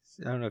 I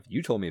don't know if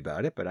you told me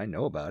about it, but I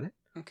know about it,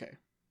 Okay.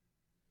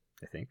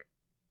 I think.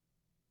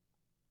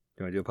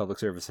 Do you want to do a public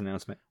service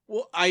announcement?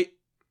 Well, I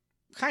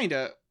kind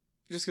of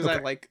just because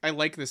Okay. I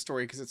like this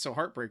story because it's so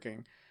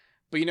heartbreaking.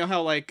 But you know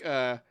how like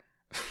yeah,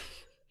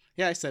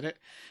 I said it.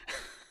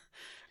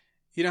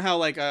 You know how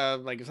like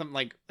something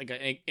like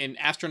an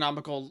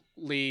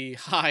astronomically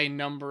high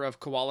number of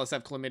koalas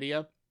have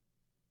chlamydia?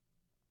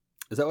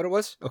 Is that what it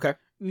was? Okay.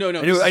 No.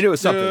 I knew it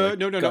was something No, like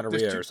no. There's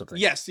gonorrhea two- or something.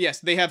 Yes,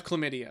 they have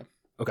chlamydia.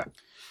 Okay.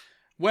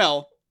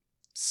 Well,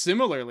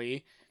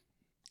 similarly,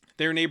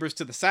 their neighbors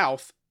to the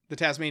south, the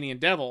Tasmanian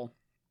devil,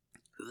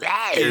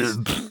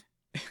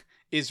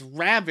 is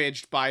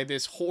ravaged by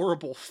this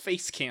horrible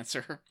face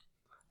cancer.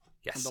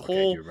 Yes, The okay, I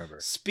whole do remember.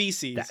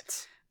 species.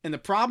 That. And the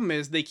problem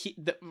is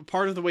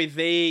part of the way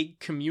they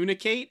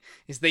communicate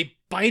is they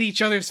bite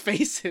each other's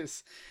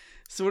faces.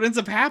 So what ends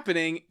up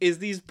happening is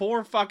these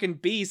poor fucking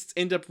beasts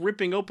end up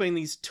ripping open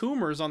these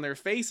tumors on their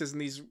faces and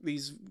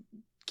these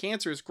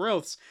cancerous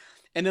growths,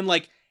 and then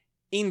like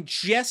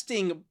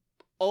ingesting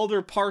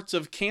other parts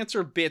of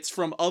cancer bits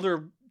from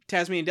other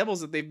Tasmanian devils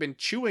that they've been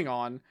chewing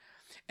on.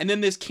 And then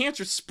this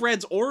cancer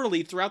spreads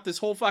orally throughout this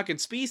whole fucking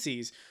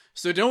species.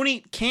 So don't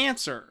eat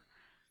cancer.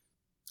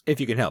 If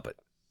you can help it.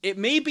 It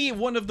may be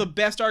one of the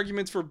best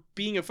arguments for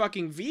being a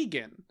fucking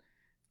vegan.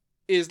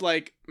 Is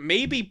like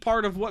maybe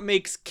part of what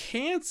makes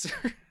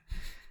cancer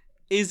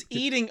is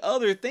eating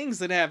other things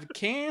that have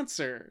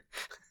cancer.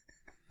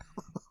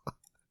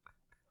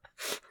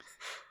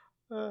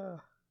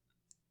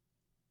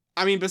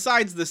 I mean,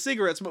 besides the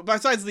cigarettes,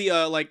 besides the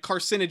like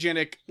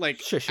carcinogenic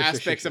like Sure.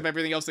 aspects of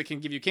everything else that can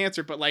give you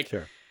cancer, but like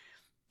Sure.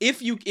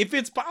 if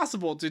it's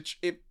possible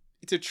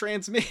to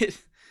transmit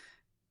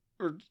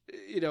or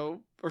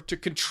or to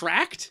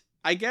contract,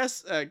 I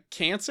guess,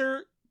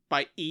 cancer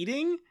by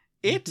eating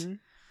it, Mhm.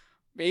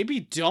 maybe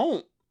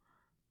don't.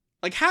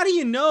 Like, how do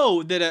you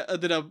know that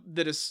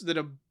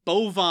a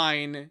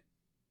bovine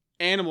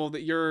animal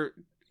that you're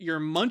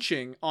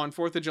munching on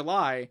 4th of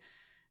July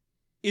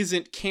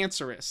isn't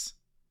cancerous?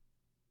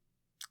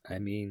 I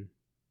mean,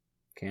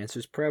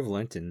 cancer's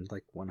prevalent, and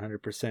like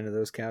 100% of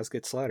those cows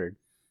get slaughtered.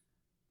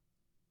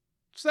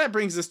 So that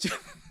brings us to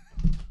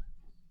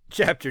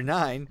Chapter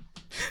 9,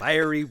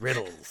 Fiery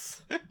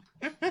Riddles.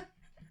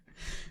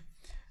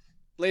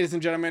 ladies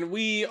and gentlemen,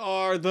 we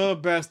are the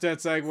best at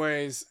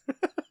segues.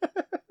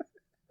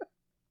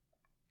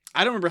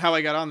 I don't remember how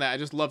I got on that. I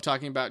just love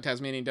talking about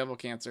Tasmanian devil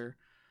cancer.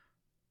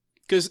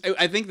 Because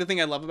I think the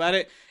thing I love about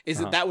it is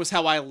that was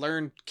how I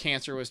learned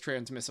cancer was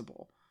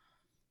transmissible.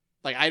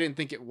 Like, I didn't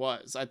think it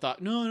was. I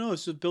thought, no,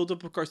 it's a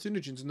buildup of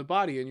carcinogens in the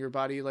body, and your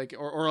body, like,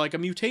 or like a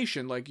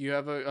mutation. Like, you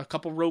have a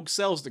couple rogue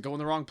cells that go in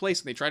the wrong place,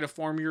 and they try to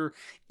form your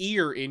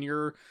ear in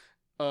your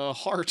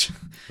heart.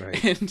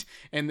 Right.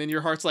 And then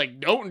your heart's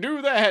like, don't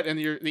do that. And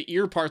the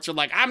ear parts are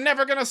like, I'm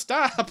never going to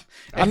stop.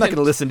 I'm not going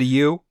to listen to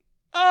you.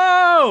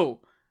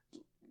 Oh!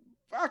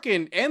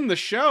 Fucking end the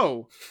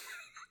show.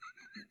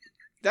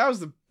 That was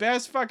the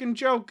best fucking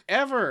joke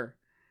ever.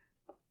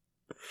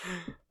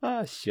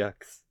 Ah,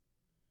 shucks.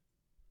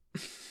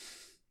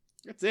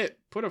 That's it.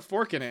 Put a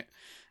fork in it.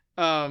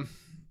 All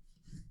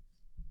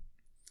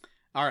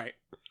right.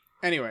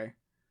 Anyway.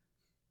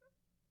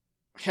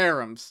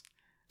 harems.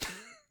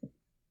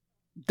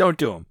 Don't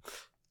do them.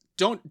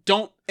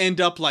 Don't end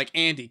up like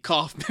Andy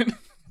Kaufman.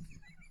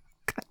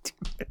 God damn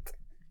it.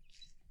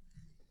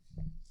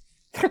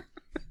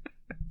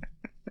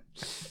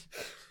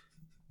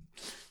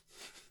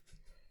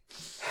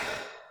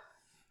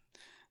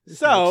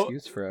 There's no So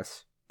excuse for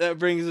us. that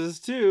brings us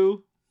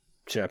to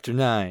Chapter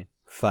 9,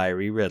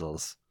 Fiery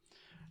Riddles.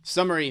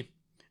 summary.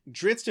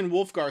 Drizzt and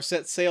Wolfgar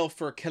set sail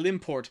for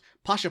Kelimport.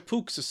 Pasha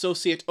Pook's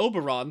associate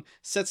Oberon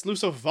sets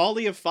loose a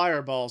volley of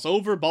fireballs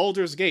over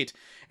Baldur's Gate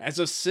as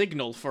a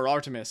signal for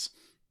Artemis.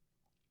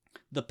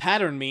 The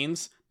pattern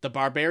means the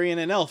barbarian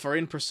and elf are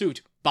in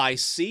pursuit by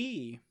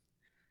sea.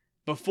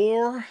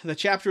 Before the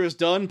chapter is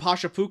done,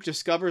 Pasha Pook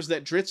discovers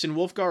that Drizzt and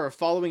Wolfgar are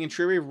following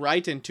Intriri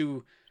right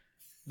into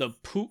the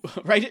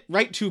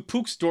right to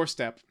Pook's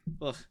doorstep.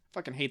 Ugh,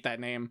 fucking hate that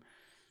name.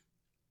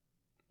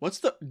 What's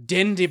the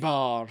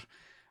Dendibar?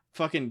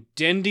 Fucking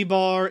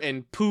Dendibar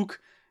and Pook.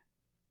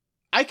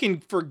 I can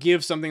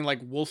forgive something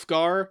like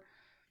Wolfgar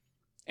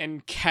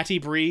and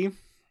Catti-brie,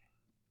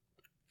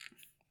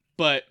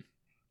 but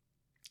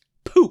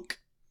Pook.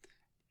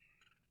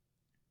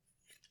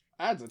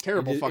 That's a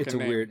terrible fucking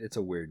name. It's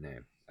a weird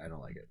name. I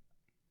don't like it.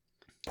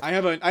 I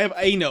have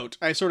a note.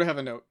 I sort of have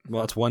a note.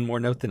 Well, it's one more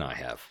note than I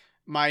have.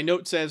 My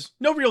note says,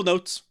 no real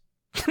notes.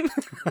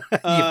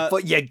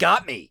 You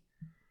got me.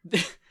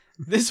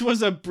 This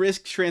was a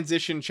brisk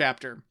transition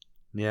chapter.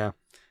 Yeah.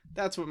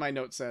 That's what my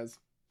note says.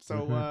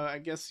 So I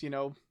guess,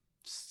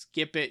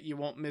 skip it. You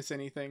won't miss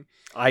anything.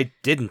 I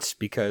didn't,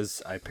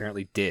 because I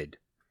apparently did.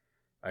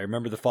 I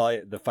remember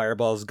the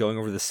fireballs going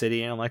over the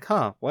city, and I'm like,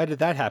 why did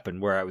that happen?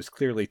 Where I was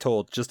clearly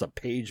told just a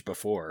page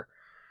before.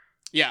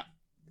 Yeah.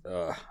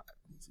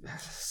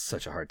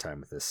 Such a hard time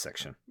with this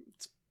section.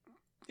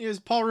 It was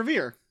Paul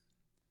Revere.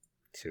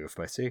 2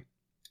 by sea.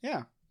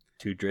 Yeah.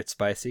 2 Drizzt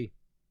by sea.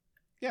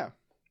 Yeah.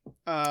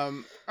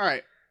 All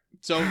right.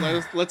 So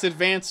let's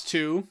advance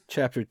to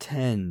Chapter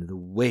 10, The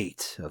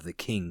Weight of the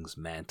King's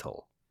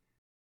Mantle.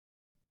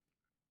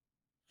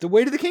 The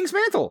Weight of the King's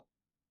Mantle!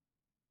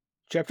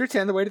 Chapter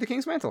 10, The Weight of the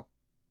King's Mantle.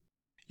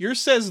 Yours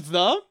says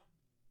the?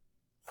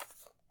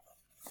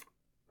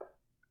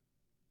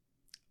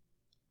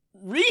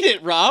 Read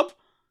it, Rob!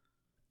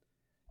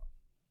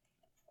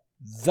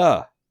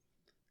 The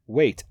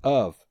Weight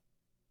of...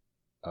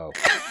 Oh.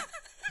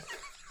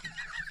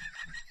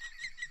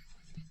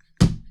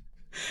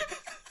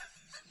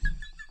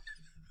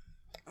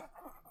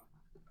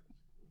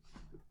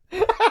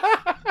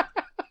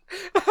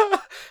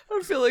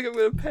 I feel like I'm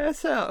going to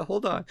pass out.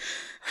 Hold on.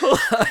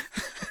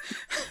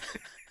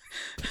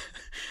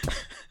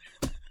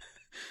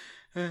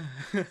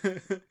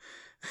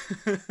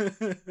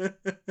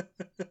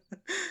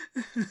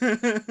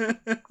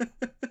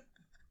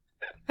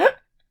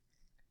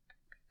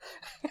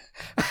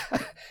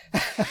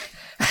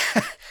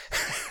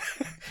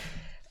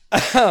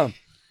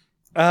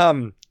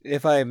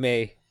 If I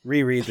may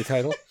reread the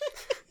title.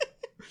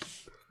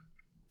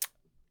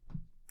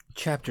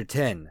 Chapter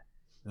 10.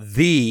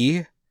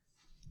 The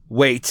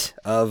Weight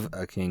of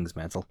a King's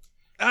Mantle.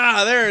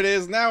 Ah, there it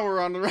is. Now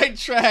we're on the right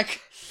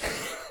track.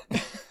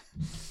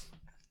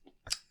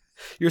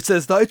 Yours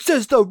says the. It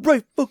says the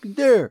right fucking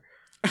there.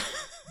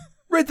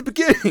 Right at the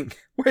beginning.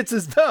 Where it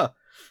says the.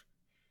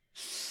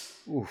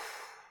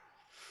 Oof.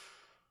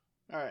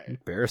 All right.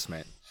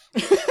 Embarrassment.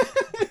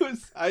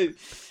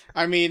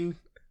 I mean,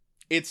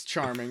 it's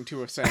charming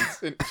to a sense,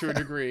 to a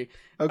degree.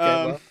 Okay,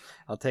 well,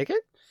 I'll take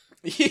it.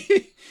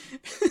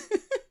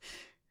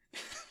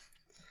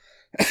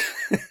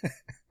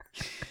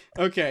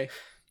 Okay.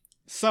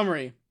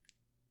 Summary.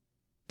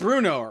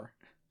 Bruenor,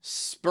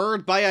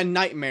 spurred by a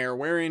nightmare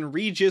wherein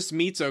Regis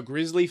meets a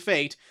grisly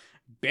fate,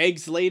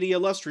 begs Lady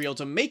Illustrial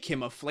to make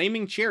him a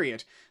flaming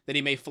chariot that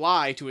he may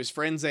fly to his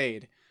friend's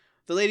aid.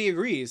 The lady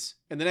agrees,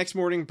 and the next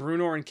morning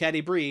Bruenor and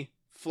Catti-brie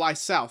fly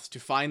south to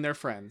find their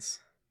friends.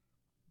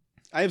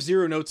 I have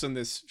 0 notes on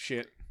this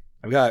shit.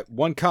 I've got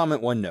 1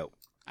 comment, 1 note.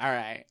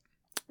 Alright.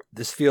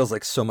 This feels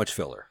like so much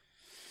filler.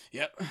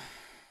 Yep.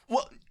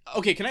 Well,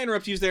 okay, can I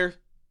interrupt you there?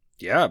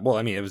 Yeah, well,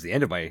 I mean, it was the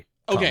end of my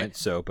comment,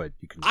 so, but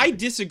you can... I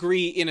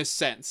disagree in a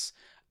sense.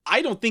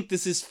 I don't think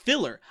this is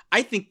filler.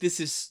 I think this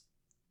is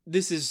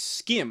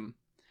skim.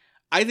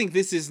 I think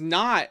this is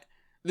not...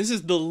 This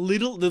is the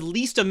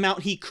least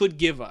amount he could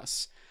give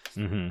us.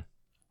 Mm-hmm.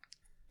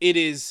 It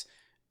is...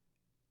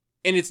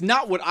 And it's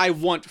not what I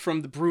want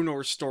from the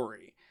Bruenor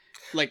story.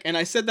 Like, and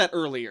I said that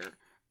earlier.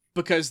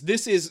 Because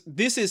this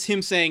is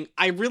him saying,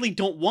 I really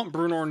don't want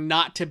Bruenor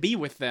not to be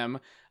with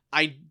them.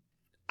 I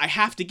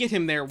have to get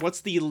him there.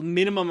 What's the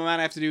minimum amount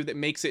I have to do that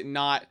makes it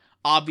not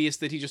obvious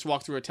that he just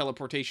walked through a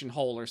teleportation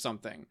hole or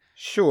something?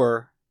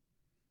 Sure.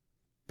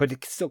 But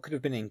it still could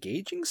have been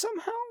engaging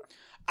somehow?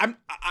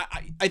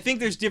 I think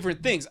there's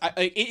different things.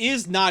 It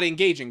is not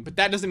engaging, but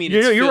that doesn't mean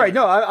it's you're filler. right.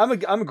 No,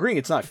 I'm agreeing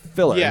it's not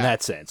filler Yeah. in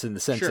that sense, in the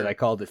sense that I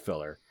called it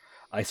filler.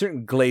 I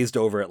certainly glazed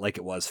over it like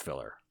it was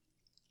filler.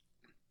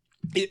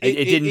 It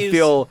didn't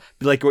feel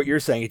like what you're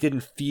saying. It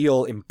didn't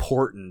feel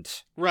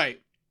important.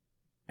 Right.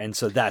 And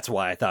so that's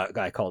why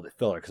I called it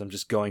filler, because I'm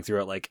just going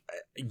through it like,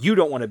 you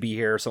don't want to be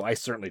here, so I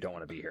certainly don't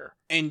want to be here.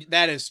 And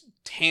that is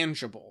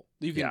tangible.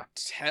 You can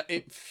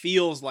it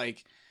feels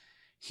like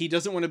he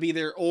doesn't want to be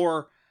there,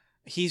 or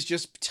he's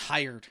just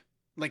tired.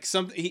 Like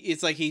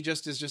it's like he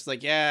just is just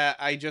like, yeah,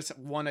 I just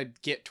want to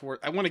get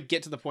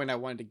to the point I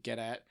wanted to get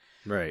at.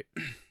 Right.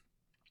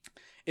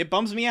 It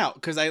bums me out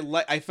because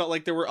I felt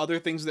like there were other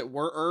things that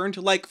were earned.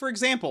 Like, for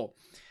example,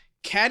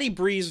 Caddy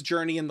Bree's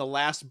journey in the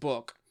last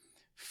book,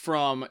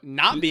 from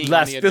not being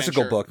last on the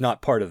physical adventure, book,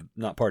 not part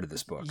of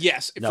this book.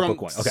 Yes, not from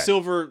book one. Okay.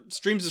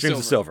 Streams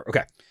of Silver.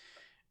 Okay.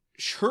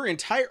 Her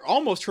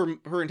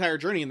entire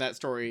journey in that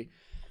story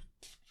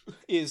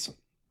is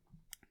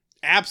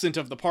absent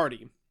of the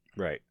party.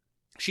 Right.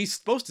 She's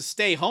supposed to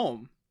stay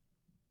home,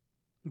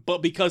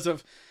 but because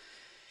of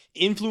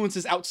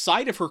influences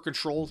outside of her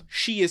control,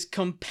 she is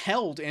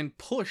compelled and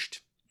pushed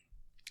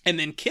and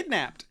then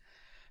kidnapped.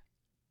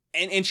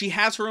 And she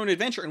has her own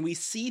adventure, and we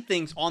see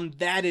things on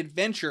that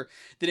adventure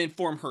that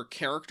inform her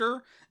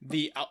character,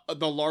 the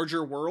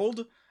larger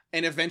world,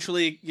 and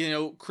eventually,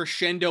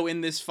 crescendo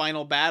in this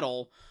final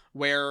battle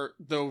where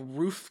the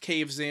roof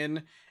caves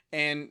in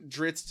and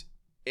Drizzt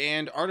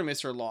and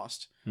Artemis are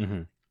lost.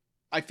 Mm-hmm.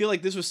 I feel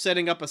like this was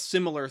setting up a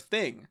similar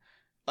thing.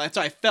 That's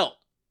how I felt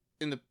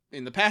in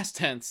the past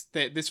tense,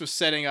 that this was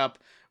setting up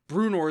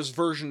Brunor's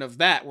version of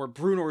that, where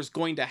Brunor's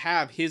going to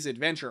have his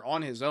adventure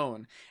on his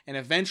own, and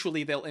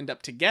eventually they'll end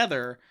up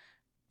together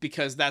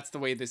because that's the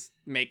way this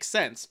makes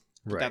sense.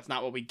 But that's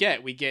not what we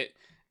get. We get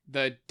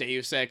the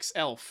Deus Ex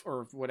elf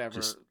or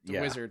whatever,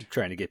 wizard.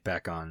 Trying to get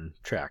back on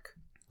track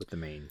with the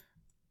main.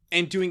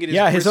 And doing it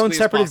his own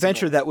separate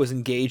adventure that was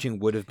engaging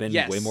would have been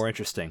way more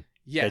interesting.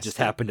 Yes. That just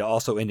happened to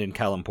also end in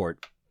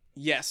Calimport.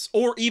 Yes.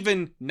 Or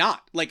even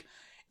not. Like,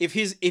 if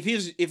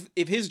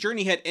his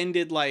journey had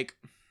ended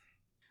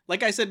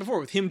like I said before,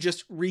 with him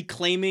just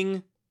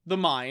reclaiming the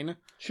mine.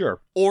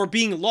 Sure. Or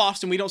being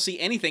lost and we don't see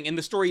anything. And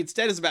the story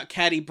instead is about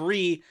Caddy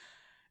Bree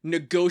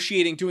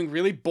negotiating, doing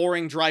really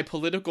boring, dry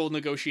political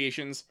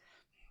negotiations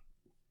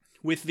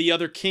with the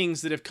other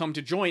kings that have come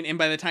to join. And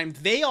by the time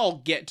they all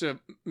get to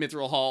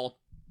Mithril Hall,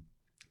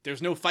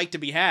 there's no fight to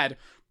be had.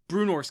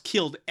 Brunor's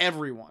killed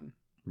everyone.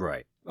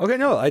 Right. Okay,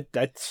 no,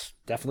 that's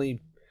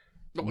definitely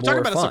But we're talking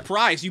about a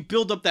surprise. You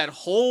build up that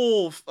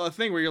whole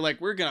thing where you're like,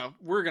 we're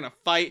gonna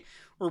fight.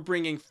 We're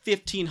bringing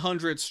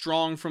 1,500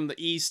 strong from the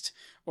east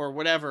or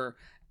whatever,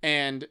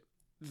 and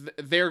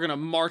they're gonna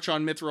march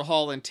on Mithril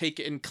Hall and take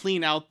it and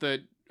clean out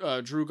the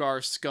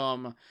Drugar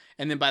scum.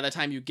 And then by the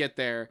time you get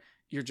there,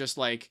 you're just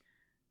like,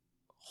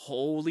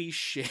 holy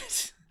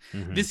shit.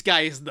 Mm-hmm. This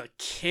guy is the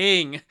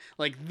king.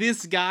 Like,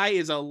 this guy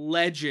is a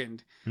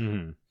legend.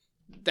 Mm-hmm.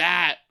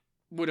 That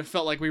would have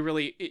felt like we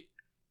really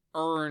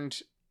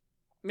earned.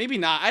 Maybe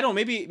not. I don't.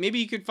 Maybe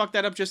you could fuck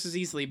that up just as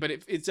easily. But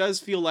it does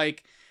feel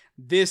like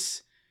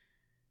this.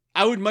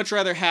 I would much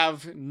rather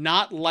have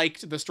not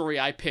liked the story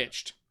I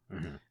pitched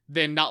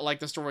than not like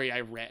the story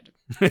I read.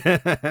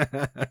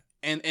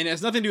 And it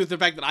has nothing to do with the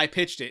fact that I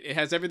pitched it. It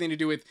has everything to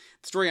do with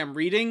the story I'm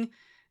reading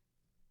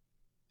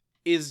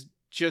is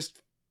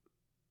just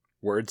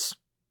words.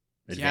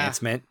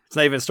 Advancement. Yeah. It's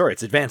not even a story.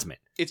 It's advancement.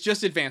 It's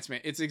just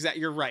advancement.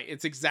 You're right.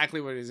 It's exactly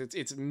what it is.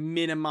 It's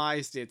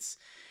minimized.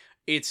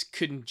 It's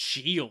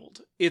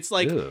congealed. It's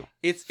like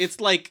it's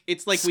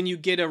like when you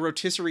get a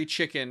rotisserie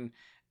chicken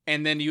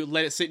and then you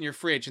let it sit in your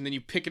fridge and then you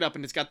pick it up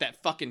and it's got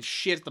that fucking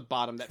shit at the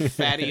bottom, that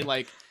fatty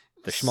like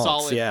the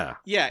schmaltz, solid.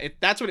 Yeah.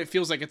 That's what it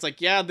feels like. It's like,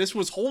 yeah, this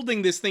was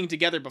holding this thing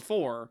together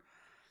before,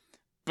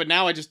 but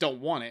now I just don't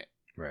want it.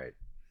 Right.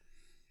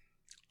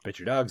 Bet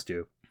your dogs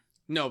do.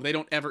 No, they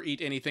don't ever eat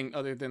anything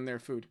other than their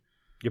food.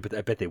 Yeah, but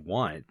I bet they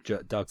want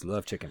it. Dogs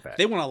love chicken fat.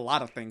 They want a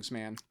lot of things,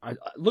 man.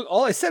 Look,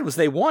 all I said was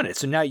they want it.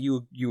 So now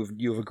you've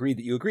agreed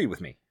that you agreed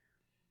with me.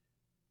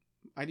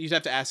 You'd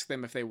have to ask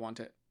them if they want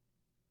it.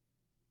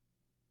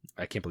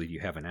 I can't believe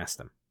you haven't asked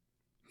them.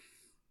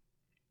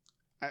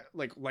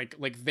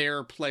 Like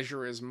their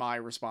pleasure is my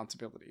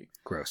responsibility.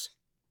 Gross.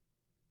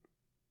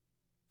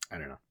 I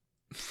don't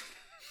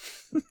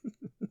know.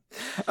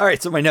 All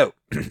right, so my note.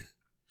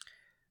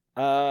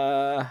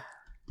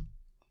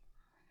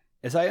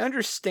 As I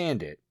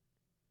understand it,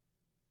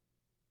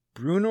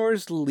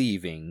 Brunor's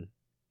leaving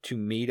to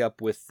meet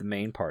up with the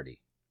main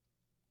party.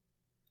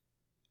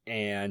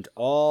 And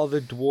all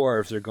the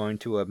dwarves are going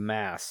to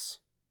amass,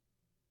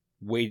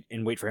 wait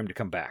for him to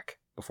come back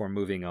before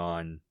moving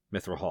on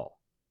Mithril Hall.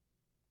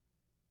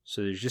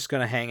 So they're just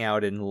going to hang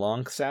out in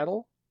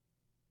Longsaddle?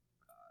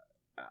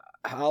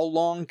 How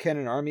long can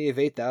an army of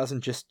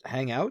 8,000 just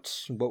hang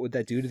out? What would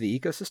that do to the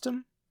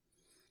ecosystem?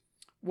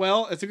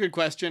 Well, it's a good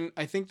question.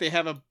 I think they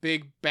have a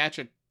big batch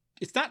of...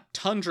 It's not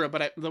tundra,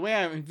 but the way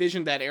I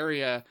envisioned that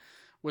area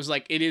was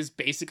like, it is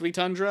basically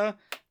tundra,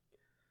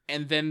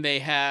 and then they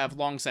have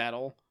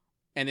Longsaddle,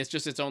 and it's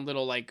just its own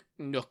little, like,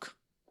 nook.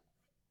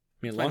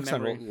 I mean,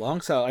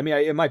 Longsaddle, I mean,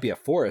 it might be a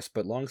forest,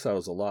 but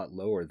Longsaddle's a lot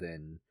lower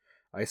than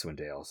Icewind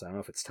Dale, so I don't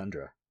know if it's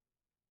tundra.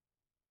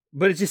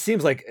 But it just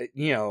seems like,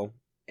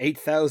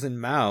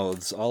 8,000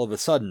 mouths all of a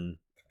sudden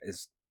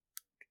is...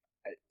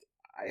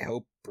 I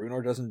hope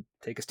Bruenor doesn't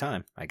take his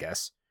time, I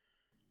guess.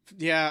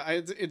 Yeah,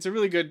 it's a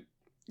really good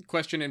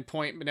question and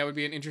point, but that would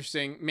be an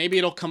interesting... Maybe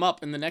it'll come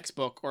up in the next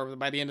book or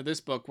by the end of this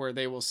book where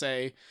they will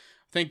say,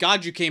 thank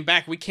God you came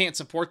back. We can't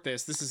support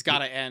this. This has got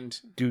to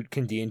end. Dude,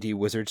 can D&D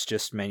wizards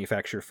just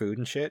manufacture food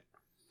and shit?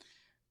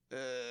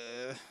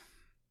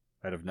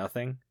 Out of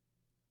nothing?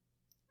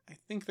 I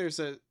think there's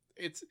a...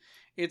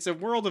 It's a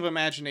world of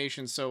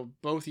imagination, so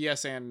both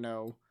yes and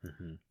no.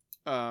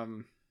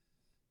 Mm-hmm.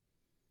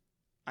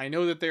 I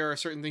know that there are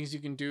certain things you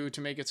can do to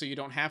make it so you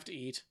don't have to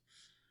eat,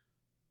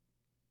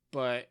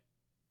 but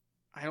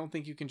I don't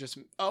think you can just...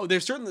 Oh,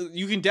 there's certainly...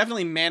 You can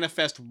definitely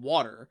manifest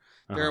water.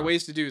 There are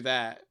ways to do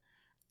that.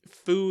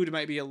 Food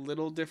might be a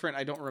little different.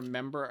 I don't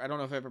remember. I don't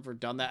know if I've ever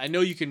done that. I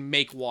know you can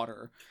make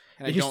water,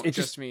 and I don't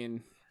just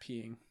mean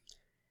peeing.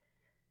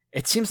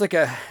 It seems like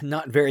a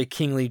not very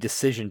kingly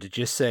decision to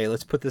just say,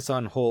 let's put this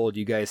on hold.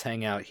 You guys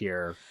hang out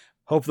here.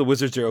 Hope the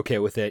wizards are okay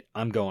with it.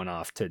 I'm going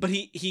off to... But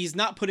he's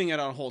not putting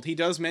it on hold. He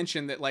does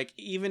mention that, like,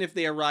 even if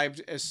they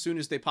arrived as soon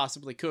as they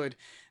possibly could,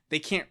 they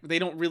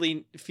don't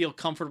really feel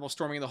comfortable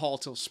storming the hall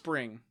till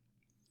spring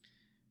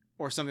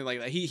or something like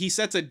that. He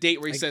sets a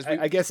date where he says...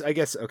 I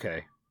guess,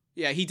 okay.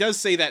 Yeah, he does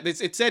say that.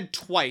 It said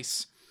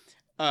twice.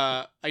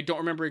 I don't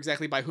remember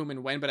exactly by whom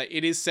and when, but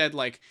it is said,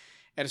 like,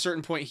 at a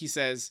certain point he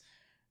says,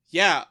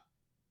 yeah,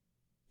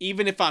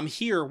 even if I'm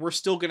here, we're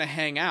still going to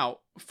hang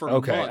out for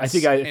months. I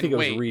think I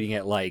was reading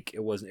it like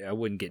I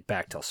wouldn't get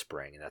back till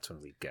spring, and that's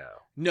when we'd go.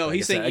 No, but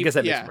he's saying... I guess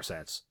that makes more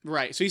sense.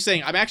 Right, so he's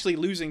saying, I'm actually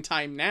losing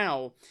time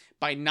now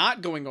by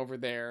not going over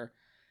there.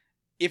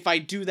 If I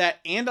do that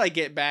and I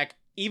get back,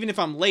 even if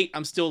I'm late,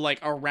 I'm still, like,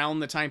 around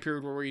the time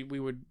period where we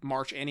would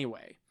march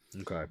anyway.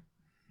 Okay.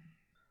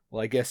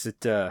 Well, I guess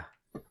it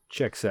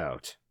checks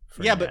out.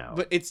 Yeah,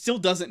 but it still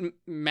doesn't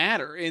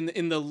matter in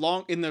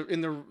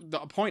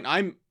the point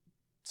I'm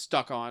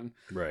stuck on.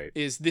 Right.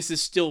 This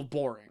is still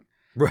boring.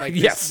 Right.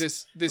 Like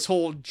this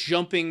whole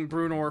jumping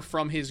Bruenor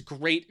from his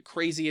great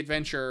crazy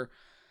adventure,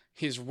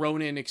 his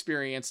Ronin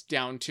experience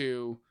down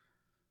to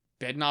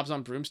bedknobs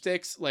on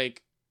broomsticks,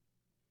 like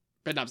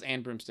bedknobs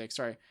and broomsticks.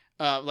 Sorry.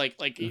 Like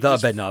the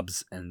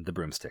bedknobs and the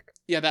broomstick.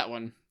 Yeah, that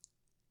one.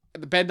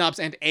 The bedknobs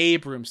and a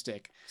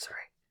broomstick. Sorry.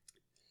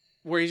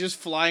 Where he's just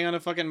flying on a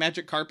fucking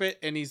magic carpet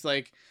and he's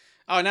like,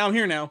 oh, now I'm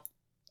here now.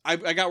 I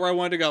got where I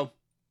wanted to go.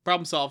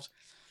 Problem solved.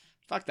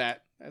 Fuck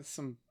that. That's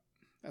some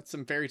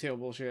fairy tale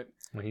bullshit.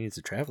 Well, he needs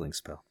a traveling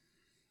spell.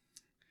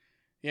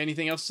 Yeah,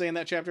 anything else to say in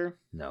that chapter?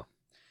 No.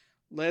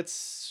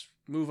 Let's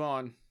move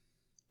on.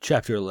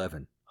 Chapter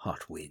 11,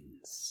 Hot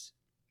Winds.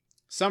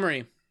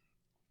 Summary.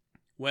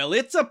 Well,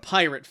 it's a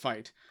pirate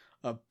fight.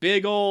 A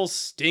big ol'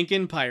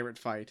 stinking pirate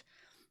fight.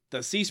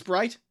 The Sea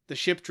Sprite, the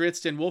ship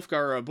Drizzt and Wulfgar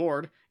are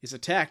aboard, is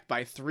attacked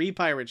by 3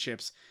 pirate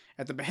ships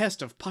at the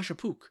behest of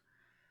Pashapook.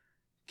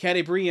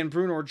 Catti-brie and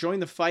Bruenor join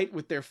the fight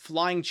with their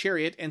flying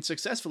chariot and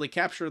successfully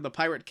capture the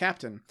pirate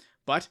captain,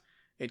 but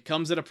it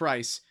comes at a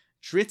price.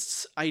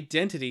 Drizzt's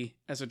identity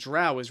as a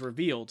drow is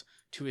revealed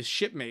to his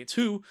shipmates,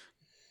 who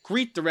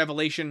greet the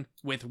revelation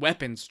with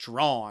weapons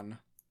drawn.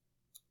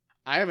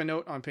 I have a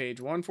note on page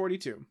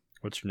 142.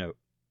 What's your note?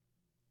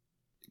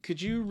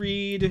 Could you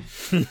read...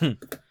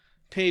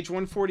 Page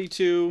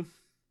 142.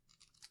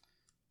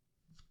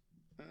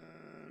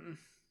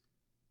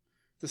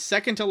 The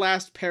second to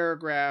last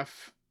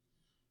paragraph.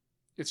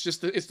 It's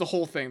the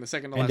whole thing. The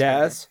second to last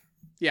paragraph.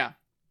 Yeah.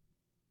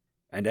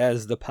 And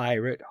as the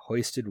pirate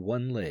hoisted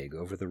one leg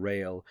over the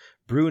rail,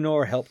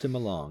 Bruenor helped him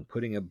along,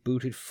 putting a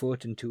booted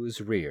foot into his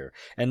rear,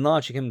 and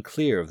launching him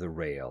clear of the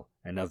rail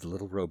and of the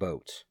little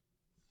rowboat.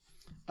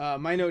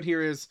 My note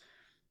here is,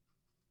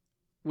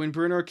 when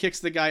Bruenor kicks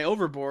the guy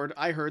overboard,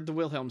 I heard the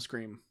Wilhelm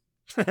scream.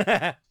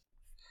 I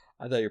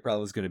thought your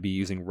problem was going to be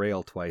using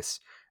rail twice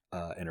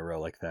in a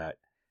row like that.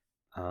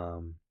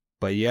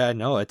 But yeah,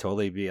 no, I'd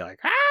totally be like,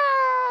 ah!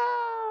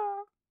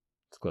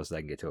 As close as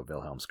I can get to a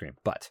Wilhelm scream.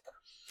 But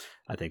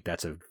I think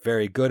that's a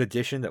very good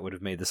addition that would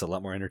have made this a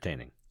lot more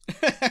entertaining.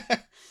 I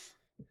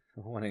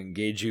want to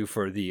engage you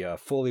for the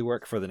Foley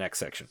work for the next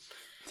section.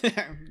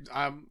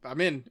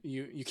 I'm in.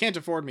 You can't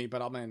afford me,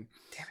 but I'm in.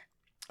 Damn it.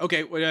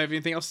 Okay, do I have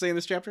anything else to say in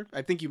this chapter?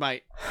 I think you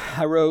might.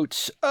 I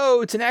wrote,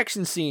 it's an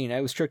action scene.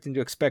 I was tricked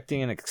into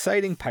expecting an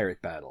exciting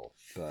pirate battle,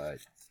 but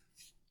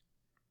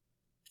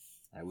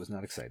I was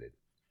not excited.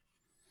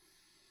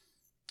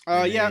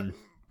 Yeah.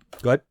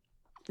 Go ahead.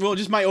 Well,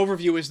 just my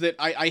overview is that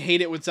I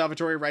hate it when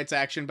Salvatore writes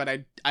action, but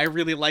I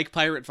really like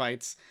pirate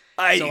fights.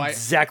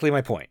 Exactly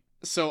my point.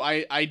 So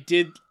I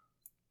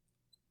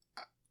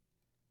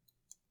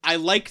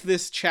like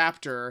this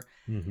chapter,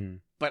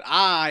 but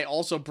I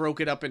also broke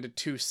it up into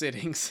 2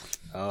 sittings.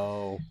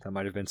 Oh, that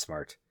might have been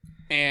smart.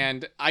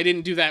 And I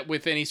didn't do that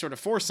with any sort of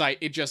foresight.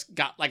 It just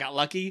got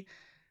lucky.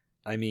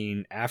 I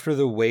mean, after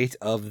the weight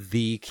of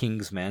the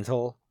King's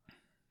Mantle,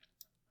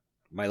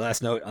 my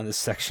last note on this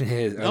section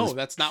is... No,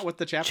 that's not what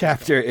the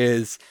chapter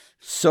is.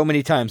 So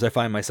many times I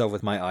find myself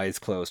with my eyes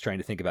closed trying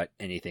to think about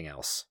anything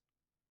else.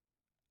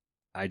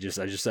 I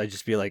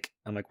just be like,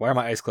 I'm like, why are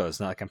my eyes closed?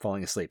 Not like I'm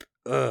falling asleep.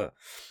 Ugh.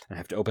 And I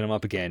have to open them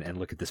up again and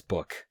look at this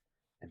book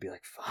and be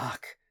like,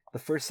 fuck, The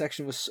first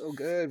section was so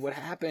good. What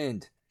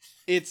happened?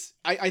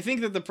 I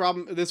think that the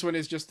problem, this one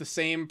is just the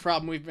same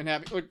problem we've been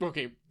having. Like,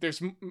 okay,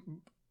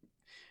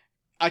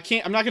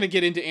 I'm not going to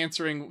get into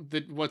answering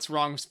what's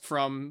wrong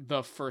from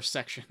the first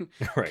section.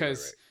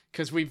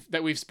 Because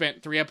we've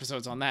spent 3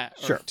 episodes on that.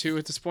 Or Sure. 2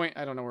 at this point.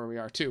 I don't know where we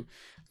are, 2.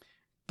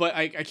 But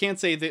I can't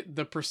say that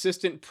the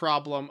persistent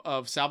problem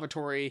of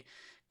Salvatore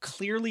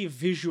clearly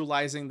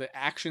visualizing the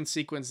action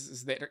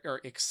sequences that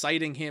are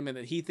exciting him and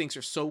that he thinks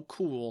are so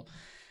cool,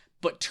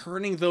 but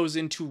turning those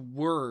into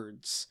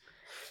words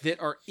that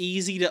are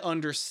easy to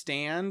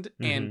understand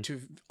and to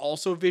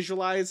also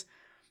visualize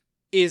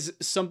is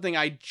something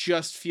I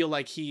just feel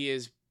like he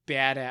is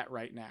bad at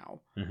right now.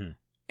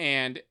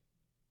 And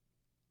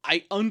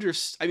I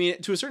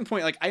mean, to a certain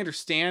point, like, I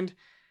understand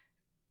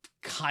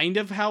kind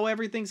of how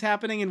everything's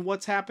happening and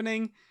what's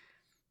happening,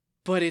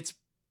 but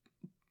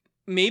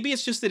maybe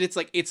it's just that it's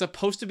like, it's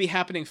supposed to be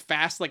happening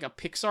fast, like a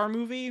Pixar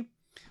movie.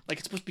 Like,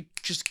 it's supposed to be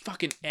just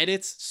fucking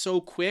edits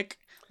so quick,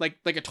 like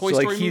a Toy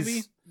Story movie.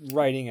 He's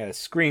writing a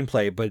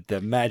screenplay, but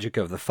the magic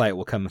of the fight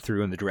will come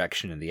through in the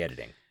direction and the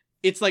editing.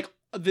 It's like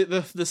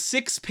the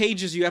 6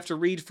 pages you have to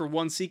read for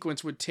one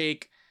sequence would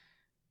take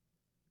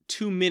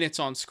 2 minutes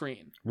on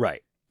screen.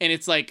 Right. And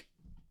it's like,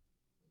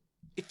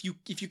 if you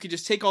could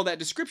just take all that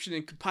description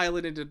and compile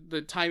it into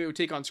the time it would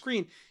take on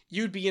screen,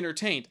 you'd be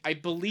entertained. I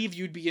believe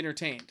you'd be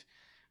entertained.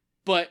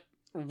 But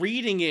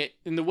reading it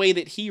in the way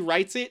that he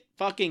writes it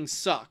fucking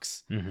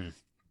sucks.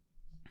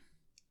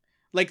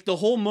 Like, the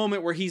whole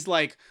moment where he's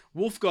like,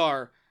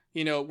 Wolfgar,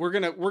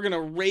 we're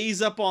gonna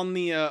raise up on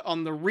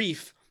the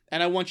reef,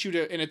 and I want you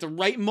to, and at the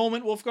right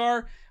moment,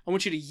 Wolfgar, I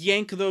want you to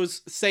yank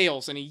those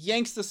sails. And he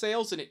yanks the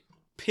sails, and it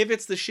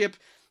pivots the ship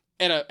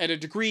at a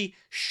degree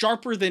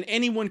sharper than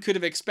anyone could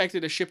have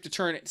expected a ship to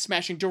turn,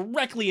 smashing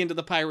directly into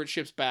the pirate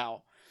ship's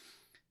bow.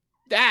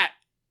 That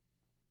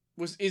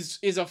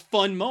is a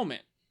fun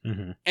moment.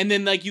 And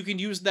then, like, you can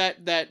use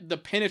the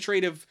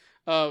penetrative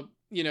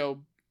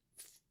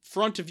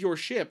front of your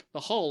ship, the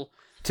hull,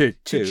 to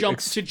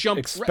jump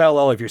expel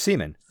all of your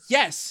semen.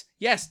 Yes,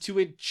 to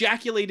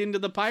ejaculate into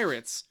the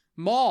pirates'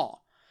 maw.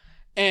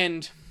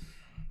 And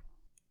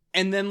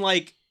then,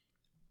 like,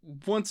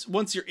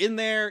 once you're in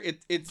there,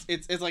 it's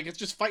like, it's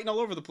just fighting all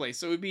over the place.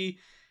 So it would be,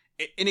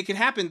 and it can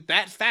happen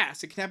that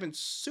fast. It can happen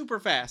super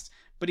fast,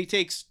 but he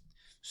takes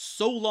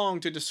so long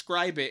to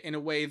describe it in a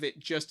way that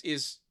just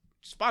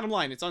bottom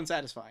line, it's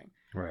unsatisfying.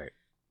 Right.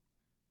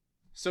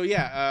 So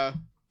yeah,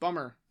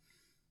 bummer.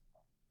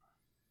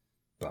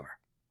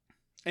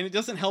 And it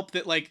doesn't help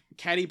that, like,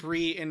 Caddy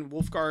Bree and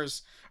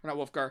Brunor's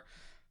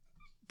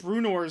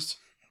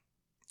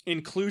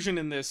inclusion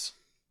in this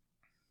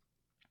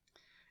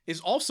is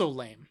also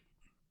lame.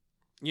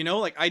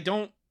 Like,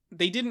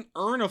 they didn't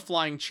earn a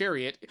flying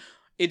chariot.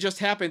 It just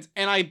happens.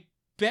 And I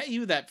bet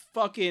you that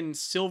fucking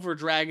Silver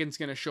Dragon's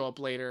gonna show up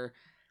later.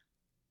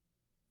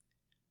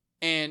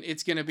 And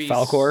it's gonna be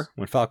Falkor,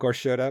 when Falkor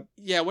showed up.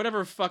 Yeah,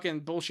 whatever fucking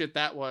bullshit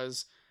that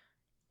was.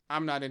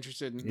 I'm not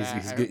interested in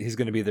that. He's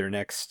gonna be their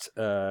next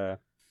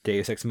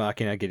Deus Ex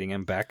Machina, getting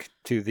him back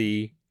to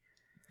the...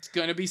 It's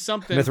gonna be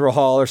something. Mithril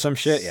Hall or some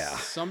shit, yeah.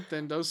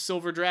 Something. Those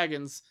Silver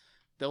Dragons,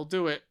 they'll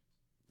do it.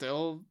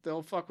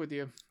 They'll fuck with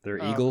you. They're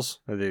eagles?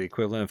 Are they the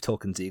equivalent of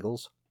Tolkien's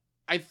eagles?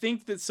 I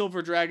think that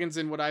Silver Dragons,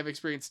 in what I've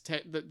experienced,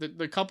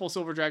 the couple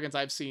Silver Dragons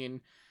I've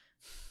seen,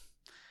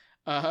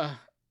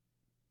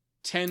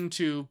 tend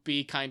to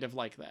be kind of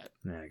like that.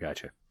 Yeah,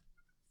 gotcha.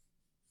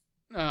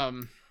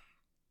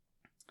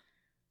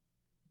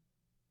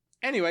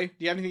 Anyway, do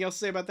you have anything else to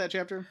say about that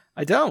chapter?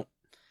 I don't.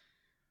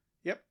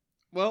 Yep.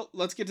 Well,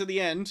 let's get to the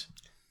end.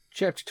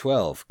 Chapter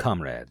 12,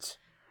 Comrades.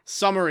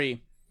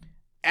 Summary.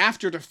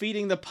 After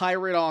defeating the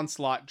pirate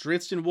onslaught,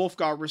 Drizzt and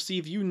Wolfgar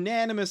receive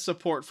unanimous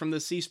support from the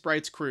Sea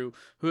Sprite's crew,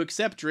 who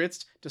accept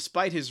Drizzt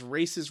despite his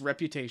race's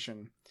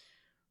reputation.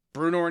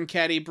 Brunor and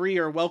Caddy Bree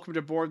are welcomed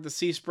aboard the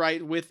Sea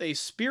Sprite with a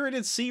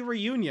spirited sea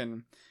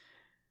reunion.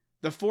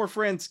 The 4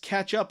 friends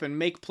catch up and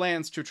make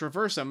plans to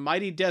traverse a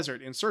mighty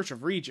desert in search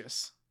of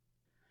Regis.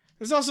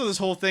 There's also this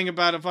whole thing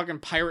about a fucking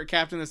pirate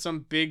captain that's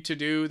some big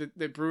to-do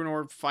that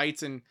Brunor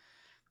fights and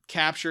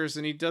captures,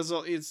 and he does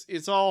all...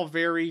 It's all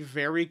very,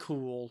 very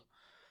cool.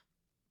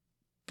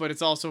 But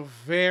it's also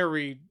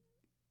very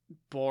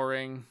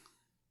boring.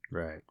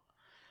 Right.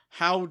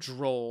 How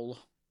droll,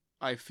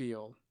 I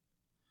feel.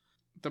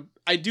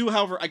 I do,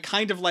 however, I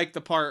kind of like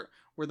the part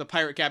where the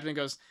pirate captain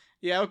goes,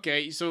 yeah,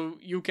 okay, so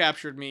you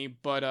captured me,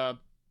 but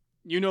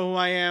you know who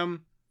I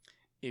am?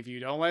 If you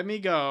don't let me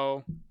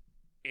go,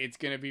 it's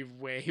gonna be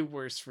way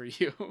worse for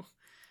you.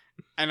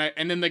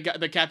 And then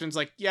the captain's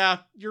like, yeah,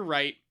 you're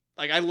right.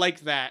 Like, I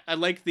like that. I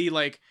like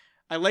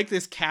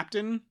this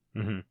captain.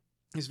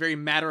 His very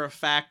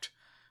matter-of-fact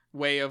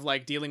way of,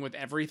 like, dealing with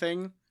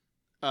everything,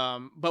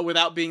 but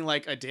without being,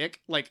 like, a dick.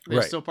 Like,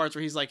 there's still parts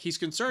where he's like, he's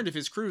concerned if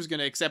his crew's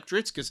gonna accept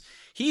Drizzt, because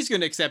he's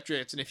gonna accept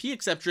Drizzt, and if he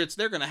accepts Drizzt,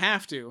 they're gonna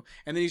have to.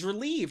 And then he's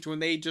relieved when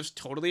they just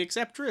totally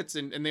accept Drizzt,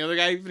 and the other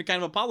guy even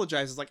kind of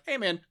apologizes, like, hey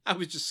man, I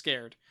was just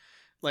scared.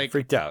 Like,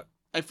 freaked out.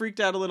 I freaked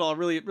out a little. I'm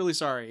really, really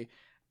sorry.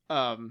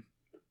 And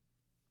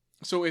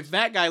So if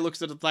that guy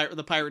looks at the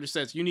pirate and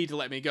says, "You need to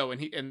let me go,"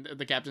 and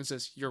the captain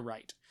says, "You're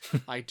right,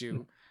 I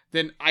do,"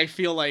 then I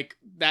feel like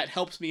that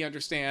helps me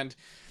understand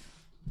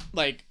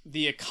like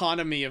the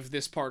economy of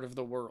this part of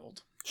the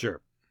world. Sure.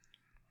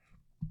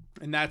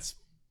 And that's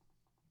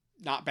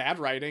not bad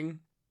writing.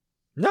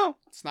 No,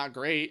 it's not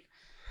great.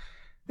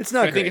 It's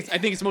not great. I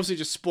think it's mostly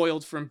just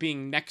spoiled from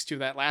being next to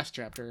that last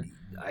chapter.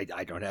 I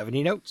don't have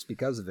any notes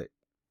because of it.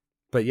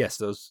 But yes,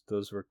 those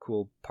were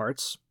cool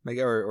parts,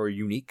 or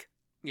unique.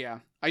 Yeah.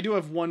 I do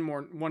have one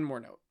more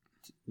note.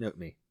 Note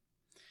me.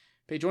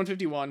 Page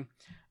 151.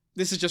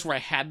 This is just where I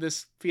had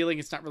this feeling.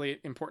 It's not really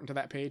important to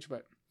that page,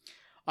 but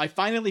I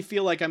finally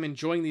feel like I'm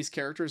enjoying these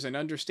characters and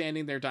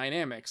understanding their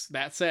dynamics.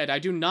 That said, I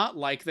do not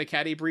like the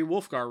Catti-Brie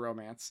Wulfgar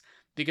romance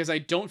because I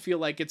don't feel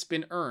like it's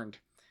been earned.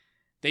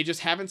 They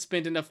just haven't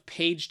spent enough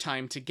page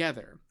time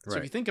together. Right. So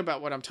if you think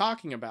about what I'm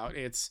talking about,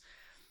 it's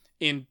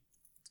in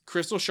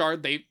Crystal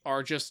Shard, they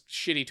are just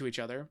shitty to each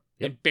other.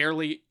 Yep. And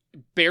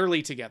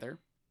barely together.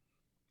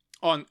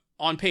 On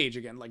page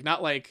again, like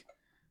not like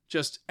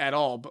just at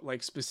all, but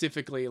like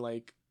specifically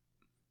like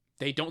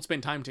they don't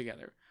spend time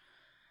together.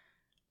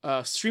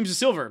 Streams of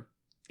Silver,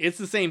 it's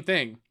the same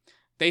thing.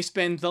 They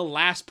spend the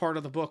last part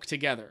of the book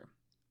together.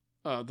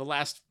 The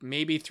last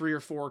maybe 3 or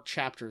 4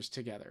 chapters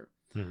together.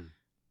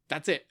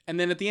 That's it. And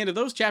then at the end of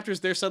those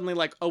chapters, they're suddenly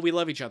like, oh, we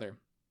love each other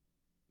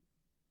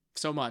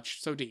so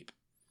much, so deep.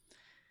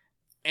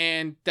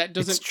 And that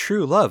doesn't... It's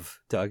true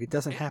love, Doug. It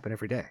doesn't happen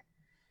every day.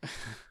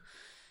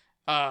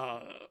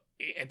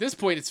 At this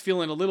point, it's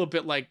feeling a little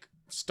bit like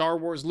Star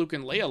Wars Luke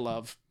and Leia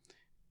love.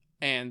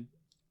 And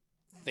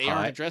they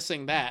aren't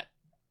addressing that.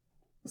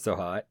 So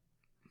hot.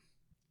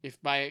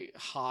 If by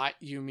hot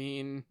you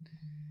mean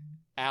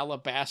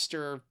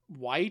alabaster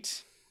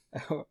white?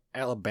 Oh,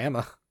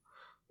 Alabama.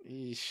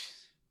 Eesh.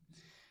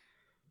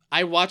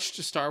 I watched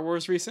Star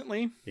Wars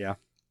recently. Yeah.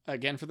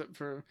 Again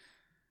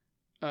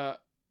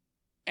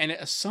and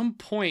at some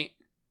point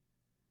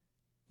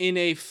in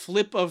a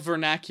flip of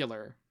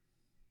vernacular,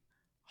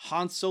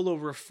 Han Solo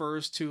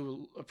refers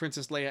to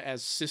Princess Leia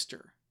as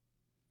sister.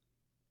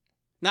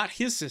 Not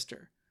his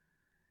sister.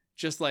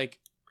 Just like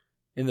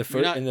in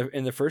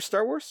the first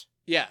Star Wars?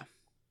 Yeah.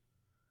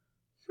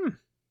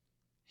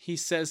 He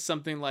says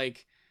something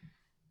like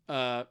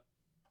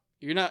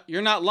you're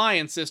not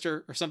lying,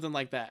 sister, or something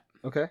like that.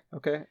 Okay.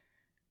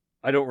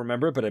 I don't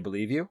remember, but I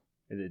believe you.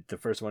 The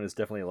first one is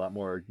definitely a lot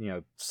more,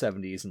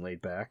 70s and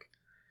laid back.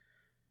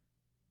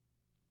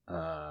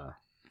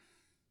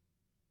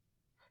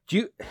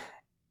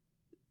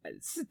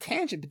 It's a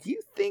tangent, but do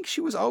you think she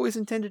was always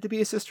intended to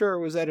be a sister, or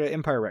was that an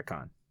Empire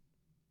retcon?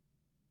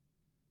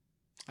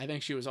 I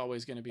think she was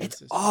always going to be a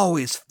sister.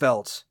 Always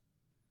felt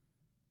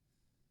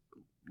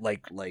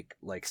like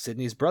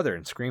Sydney's brother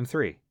in Scream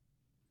 3.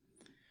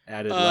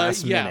 Added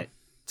last minute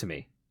to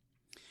me.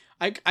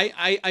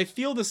 I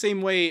feel the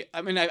same way.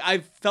 I mean,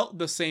 I've felt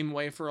the same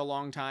way for a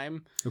long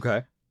time.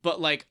 Okay.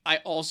 But like, I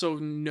also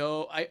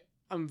know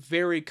I'm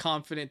very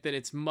confident that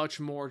it's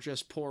much more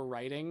just poor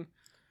writing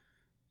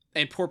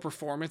and poor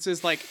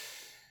performances. Like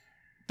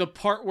the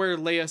part where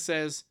Leia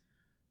says,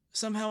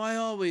 "Somehow I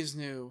always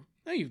knew."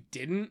 No, you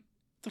didn't.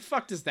 The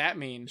fuck does that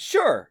mean?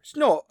 Sure.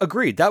 No,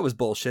 agreed. That was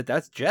bullshit.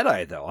 That's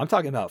Jedi, though. I'm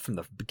talking about from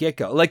the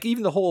get-go. Like,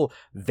 even the whole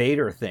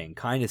Vader thing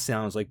kind of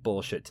sounds like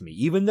bullshit to me.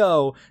 Even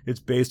though it's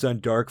based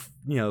on Darth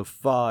Vader,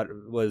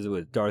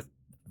 whatever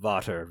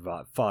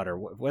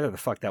the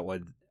fuck that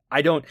was.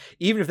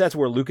 Even if that's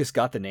where Lucas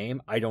got the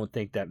name, I don't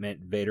think that meant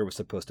Vader was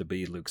supposed to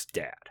be Luke's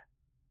dad.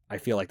 I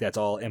feel like that's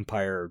all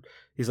Empire.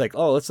 He's like,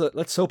 oh,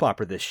 let's soap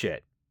opera this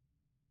shit.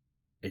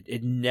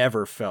 It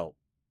never felt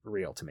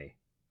real to me.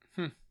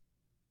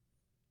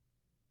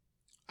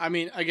 I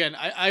mean, again,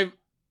 I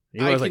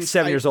was like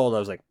 7 years old. I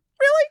was like,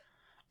 really?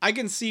 I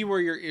can see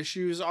where your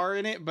issues are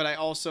in it, but I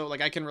also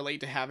like I can relate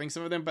to having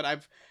some of them.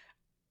 But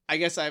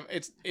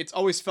it's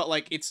always felt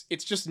like it's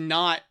just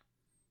not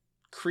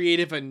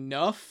creative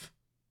enough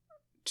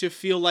to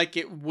feel like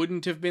it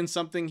wouldn't have been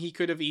something he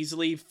could have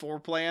easily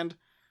foreplanned.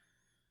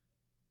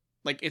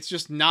 Like it's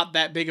just not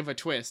that big of a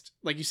twist.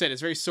 Like you said,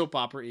 it's very soap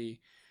opera-y.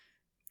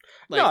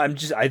 Like, no,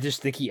 I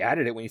just think he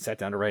added it when he sat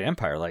down to write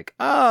Empire. Like,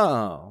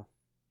 oh.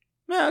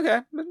 Yeah, okay.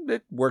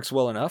 It works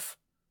well enough.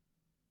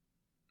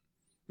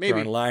 Maybe.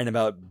 Drawing a line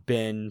about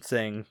Ben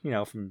saying,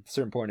 from a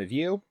certain point of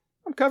view,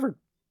 I'm covered.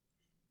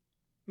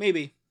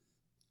 Maybe.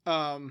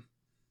 I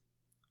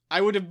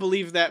would have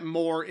believed that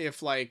more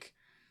if, like,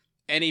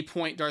 any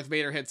point Darth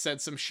Vader had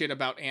said some shit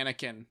about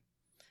Anakin.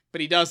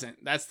 But he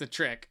doesn't. That's the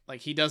trick.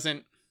 Like, he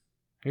doesn't...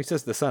 He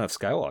says the son of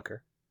Skywalker.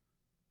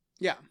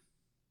 Yeah.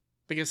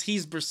 Because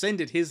he's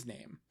rescinded his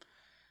name.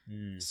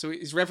 So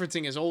he's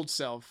referencing his old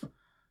self.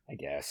 I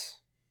guess.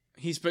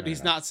 He's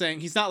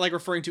not like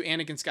referring to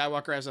Anakin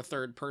Skywalker as a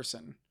third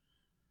person.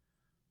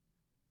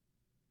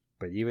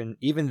 But even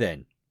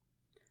then,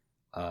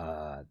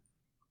 that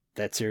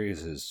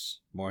series is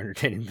more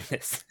entertaining than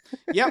this.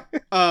 Yep.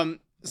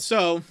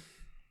 So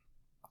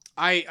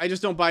I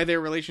just don't buy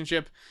their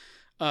relationship.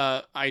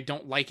 I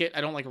don't like it. I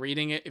don't like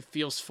reading it. It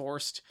feels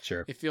forced.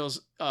 Sure. It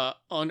feels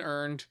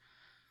unearned.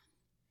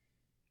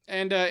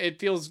 And it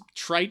feels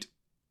trite,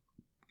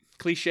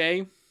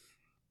 cliche,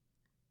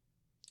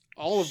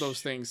 all of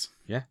those things.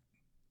 Yeah.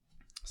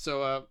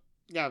 So,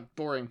 yeah,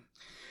 boring.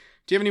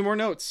 Do you have any more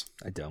notes?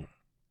 I don't.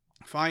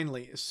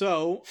 Finally.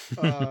 So,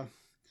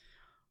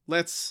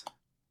 let's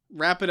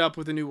wrap it up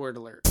with a new word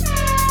alert.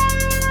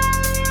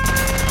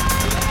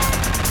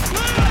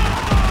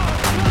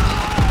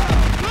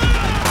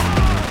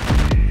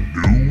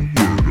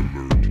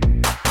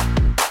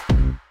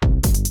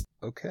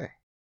 Okay.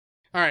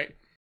 All right.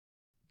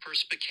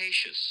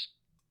 Perspicacious.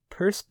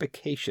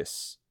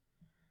 Perspicacious.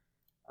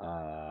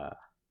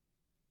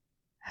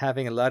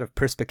 Having a lot of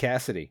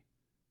perspicacity.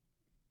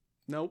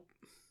 Nope.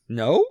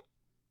 No?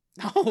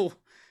 No.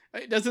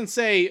 It doesn't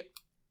say,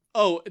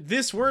 oh,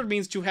 this word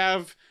means to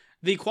have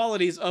the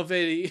qualities of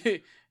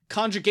a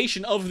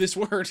conjugation of this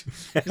word.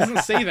 It doesn't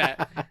say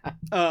that.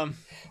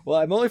 Well,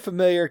 I'm only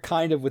familiar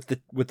kind of with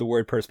the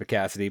word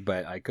perspicacity,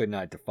 but I could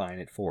not define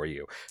it for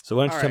you. So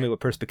why don't you tell me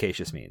what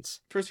perspicacious means?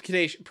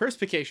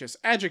 Perspicacious.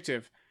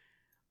 Adjective.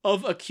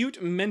 Of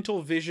acute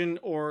mental vision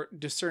or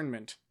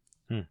discernment.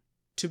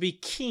 To be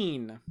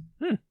keen.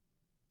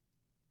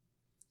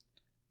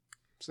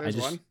 So there's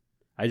one.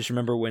 I just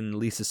remember when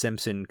Lisa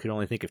Simpson could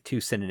only think of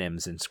 2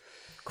 synonyms and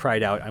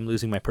cried out, "I'm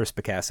losing my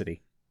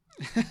perspicacity."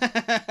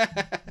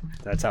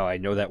 That's how I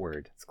know that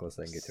word. It's close as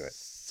I can get to it.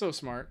 So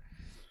smart.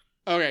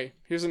 Okay,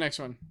 here's the next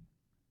one.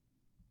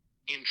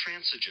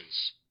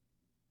 Intransigence.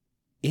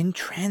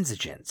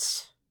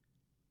 Intransigence.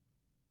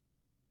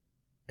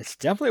 It's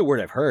definitely a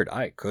word I've heard.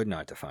 I could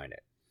not define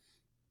it.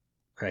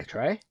 Can I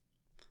try?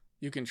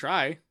 You can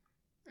try.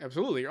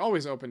 Absolutely. You're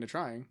always open to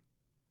trying.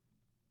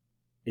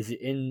 Is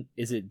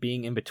it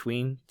being in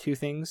between 2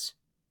 things?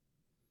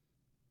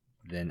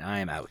 Then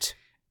I'm out.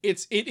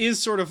 It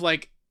is sort of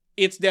like,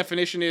 its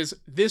definition is,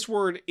 this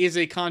word is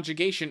a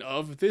conjugation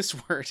of this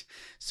word.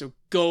 So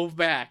go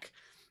back.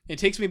 It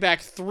takes me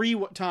back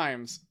 3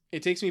 times.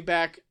 It takes me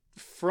back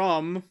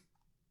from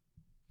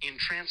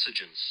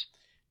Intransigence.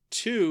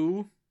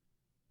 to,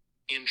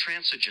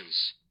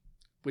 Intransigence.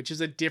 which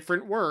is a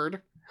different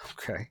word,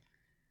 Okay.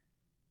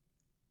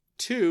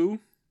 to,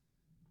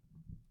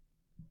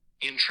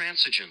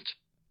 Intransigent.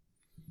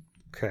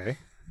 Okay.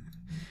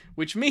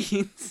 which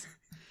means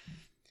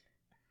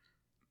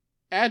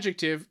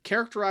adjective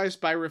characterized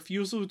by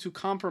refusal to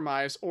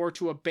compromise or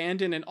to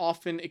abandon an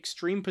often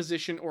extreme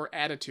position or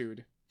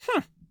attitude.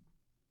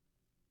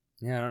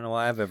 Yeah, I don't know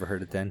why I've ever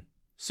heard it then.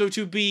 So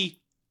to be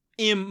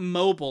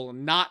immobile,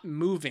 not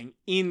moving,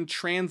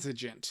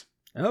 intransigent.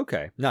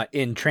 Okay. Not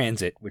in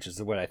transit, which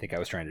is what I think I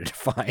was trying to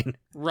define.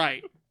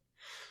 Right.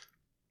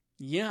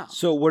 Yeah.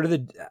 So what are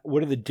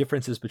the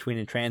differences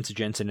between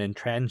intransigence and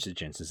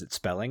intransigence? Is it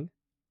spelling?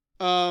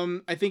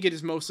 I think it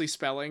is mostly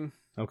spelling.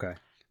 Okay.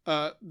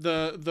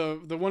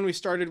 The one we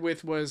started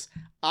with was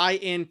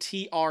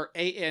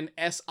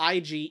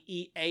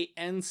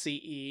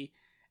intransigeance,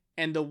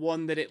 and the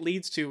one that it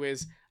leads to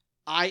is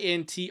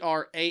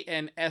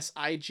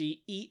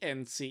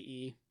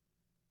intransigence.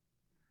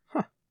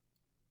 Huh.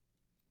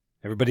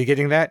 Everybody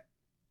getting that?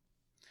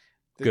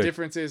 The Good.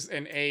 difference is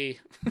an A.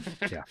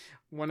 Yeah.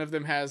 One of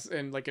them has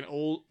an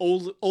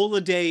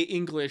old day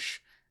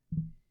English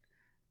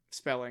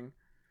spelling.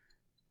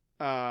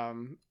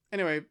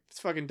 Anyway,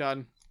 it's fucking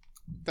done.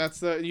 That's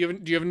do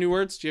you have new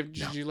words? Did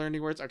you learn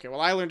new words? Okay,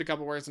 well, I learned a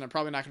couple words and I'm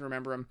probably not going to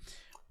remember them.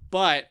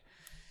 But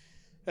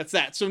that's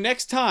that. So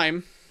next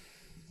time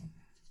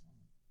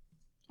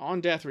on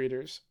Death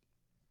Readers,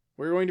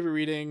 we're going to be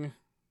reading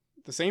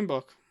the same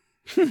book.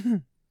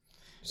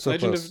 So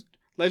close.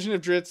 Legend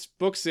of Drizzt,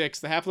 Book 6,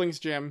 The Halfling's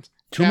Gem.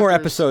 2 more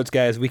episodes,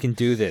 guys. We can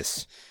do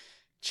this.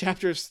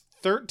 Chapters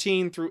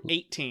 13 through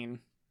 18.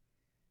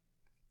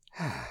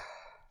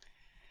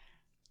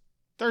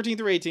 13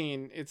 through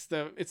 18. It's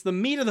the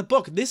meat of the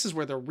book. This is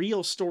where the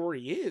real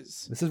story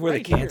is. This is where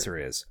the cancer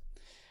is.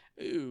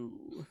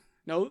 Ooh.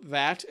 No,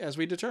 that, as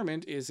we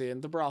determined, is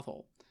in the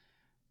brothel.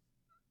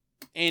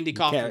 Andy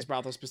Kaufman's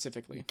brothel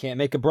specifically. Can't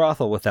make a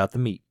brothel without the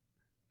meat.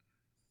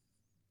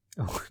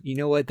 Oh, you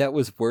know what? That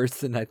was worse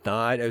than I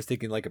thought. I was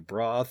thinking like a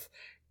broth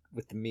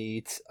with the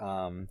meat.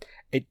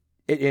 It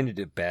ended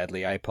it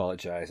badly. I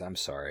apologize. I'm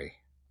sorry.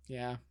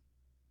 Yeah.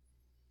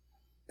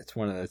 It's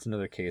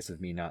another case of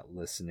me not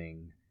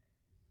listening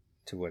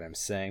to what I'm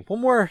saying. Well,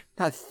 more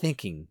not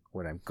thinking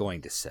what I'm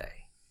going to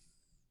say.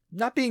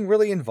 Not being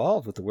really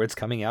involved with the words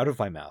coming out of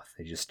my mouth.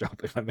 They just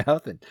open my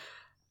mouth and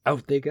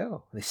out they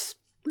go. They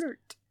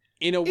splurt.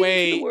 In a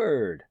way, the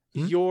word.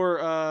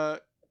 Your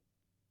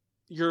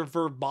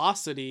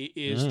verbosity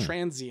is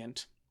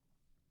transient.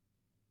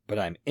 But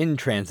I'm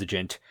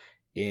intransigent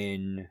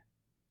in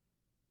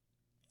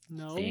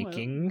No.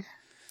 thinking.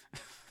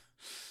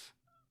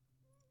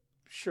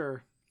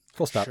 Sure.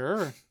 Full stop.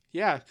 Sure.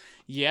 Yeah.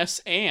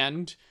 Yes,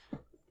 and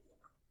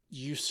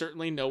you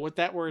certainly know what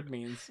that word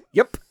means.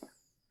 Yep.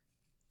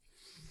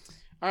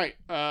 All right.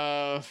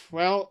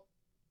 Well,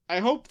 I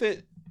hope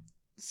that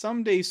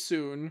someday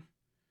soon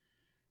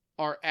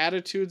our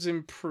attitudes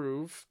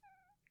improve.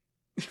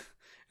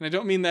 And I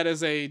don't mean that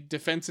as a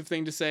defensive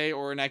thing to say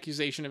or an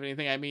accusation of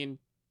anything. I mean,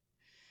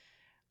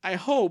 I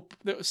hope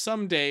that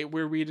someday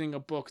we're reading a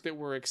book that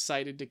we're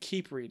excited to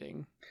keep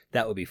reading.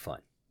 That would be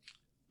fun.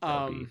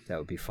 That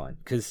would be fun.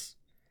 Because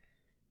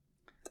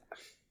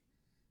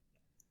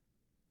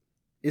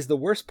is the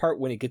worst part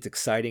when it gets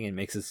exciting and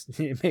makes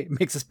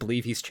us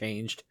believe he's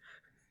changed?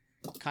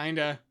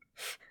 Kinda.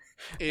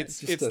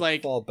 It's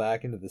like fall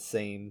back into the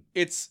same.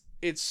 It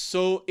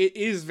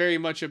is very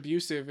much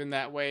abusive in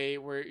that way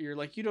where you're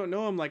like, you don't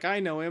know him like I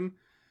know him.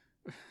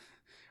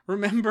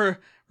 Remember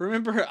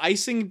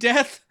icing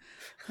death?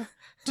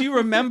 Do you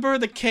remember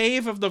the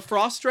cave of the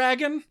frost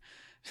dragon?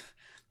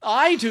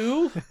 I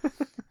do.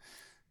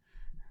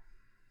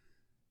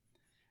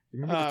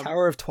 Remember the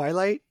Tower of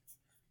Twilight?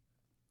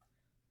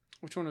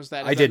 Which one was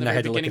that? I didn't. I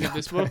had the to look beginning it of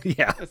this up. book.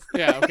 Yeah.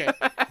 Yeah.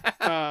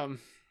 Okay.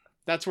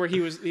 That's where he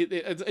was.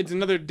 It's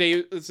another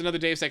day. It's another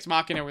Deus Ex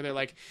Machina where they're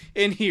like,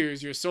 and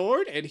here's your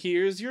sword, and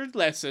here's your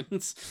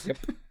lessons. Yep.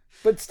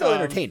 But still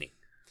entertaining.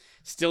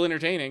 Still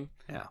entertaining.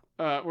 Yeah.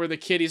 Where the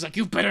kid, he's like,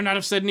 you better not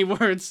have said any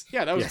words.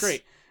 Yeah, that was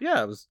great.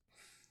 Yeah, it was.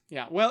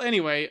 Yeah. Well,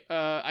 anyway,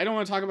 I don't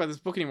want to talk about this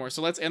book anymore,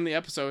 so let's end the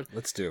episode.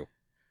 Let's do.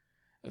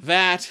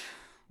 That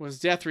was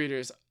Death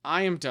Readers.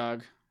 I am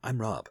Doug. I'm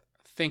Rob.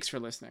 Thanks for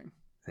listening.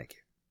 Thank you.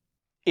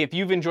 If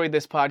you've enjoyed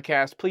this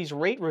podcast, please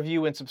rate,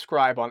 review, and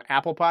subscribe on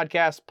Apple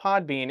Podcasts,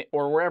 Podbean,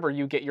 or wherever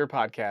you get your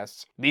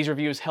podcasts. These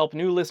reviews help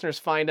new listeners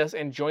find us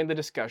and join the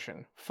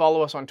discussion.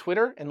 Follow us on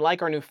Twitter and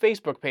like our new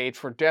Facebook page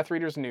for Death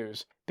Readers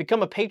news.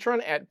 Become a patron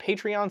at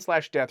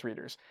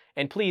patreon.com/deathreaders,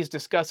 and please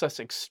discuss us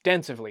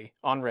extensively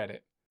on Reddit.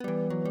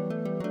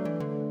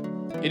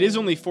 It is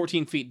only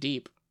 14 feet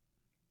deep.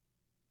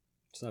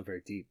 It's not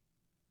very deep.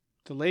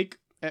 The lake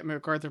at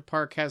MacArthur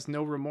Park has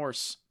no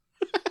remorse.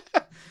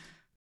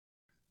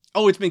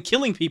 Oh, it's been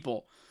killing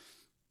people.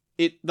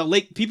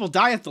 People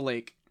die at the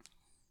lake.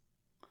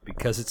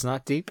 Because it's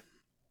not deep?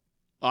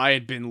 I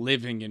had been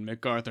living in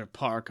MacArthur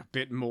Park a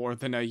bit more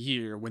than a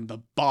year when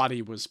the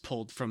body was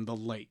pulled from the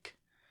lake.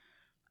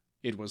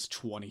 It was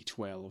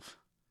 2012.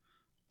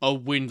 A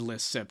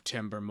windless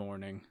September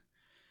morning.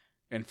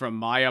 And from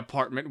my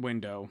apartment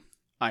window,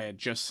 I had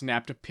just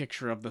snapped a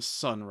picture of the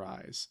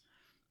sunrise.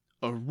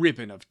 A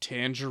ribbon of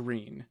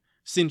tangerine,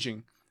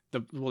 singeing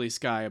the woolly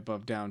sky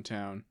above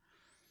downtown.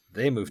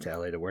 They moved to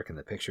LA to work in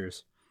the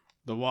pictures.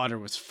 The water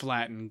was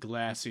flat and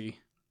glassy,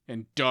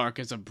 and dark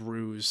as a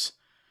bruise.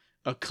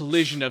 A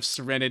collision of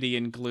serenity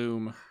and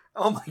gloom.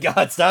 Oh my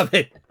god, stop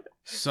it!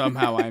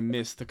 Somehow I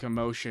missed the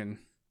commotion.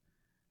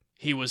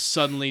 He was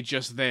suddenly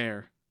just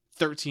there,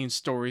 13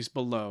 stories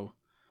below,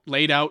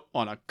 laid out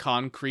on a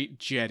concrete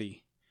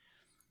jetty.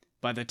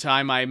 By the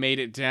time I made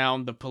it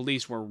down, the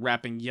police were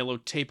wrapping yellow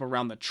tape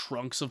around the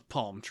trunks of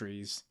palm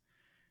trees.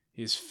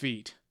 His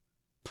feet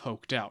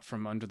poked out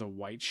from under the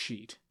white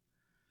sheet.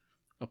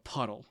 A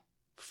puddle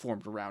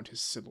formed around his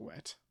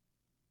silhouette.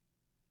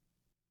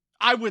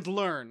 I would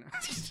learn.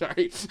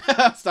 Sorry.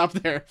 Stop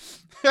there.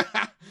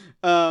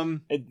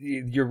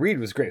 Your read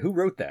was great. Who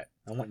wrote that?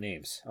 I want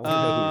names. I want to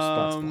know who's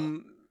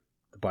responsible.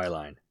 The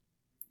byline,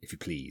 if you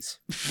please.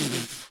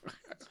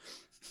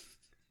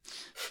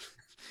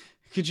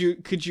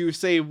 Could you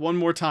say one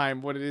more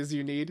time what it is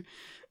you need?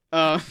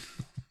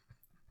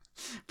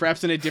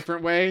 Perhaps in a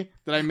different way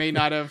that I maybe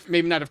not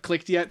have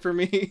clicked yet for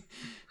me.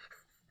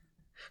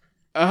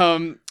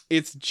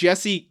 It's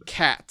Jesse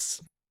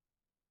Katz.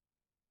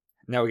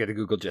 Now we got to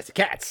Google Jesse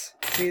Katz.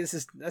 See,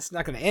 that's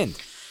not going to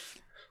end.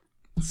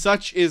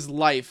 Such is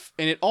life,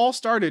 and it all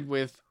started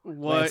with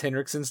Lance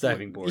Henriksen's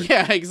diving board.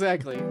 Yeah,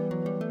 exactly.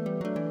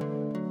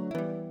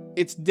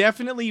 It's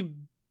definitely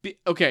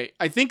okay.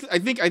 I think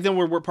I know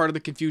where part of the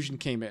confusion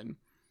came in.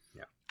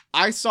 Yeah.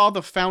 I saw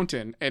the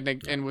fountain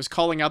and was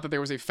calling out that there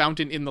was a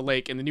fountain in the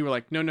lake, and then you were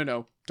like,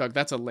 no, Doug,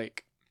 that's a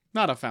lake,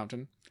 not a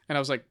fountain. And I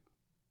was like,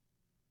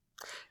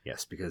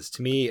 yes, because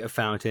to me, a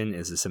fountain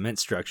is a cement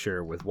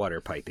structure with water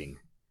piping.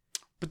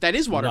 But that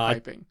is water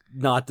piping.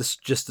 Not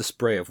just the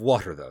spray of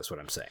water, though, is what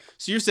I'm saying.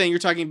 So you're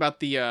talking about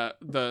the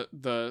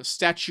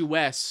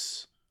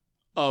statuesse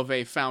of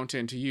a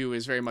fountain to you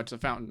is very much a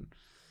fountain.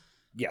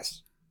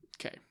 Yes.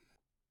 Okay.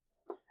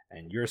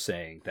 And you're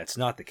saying that's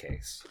not the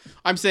case.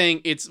 I'm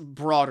saying it's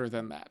broader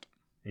than that.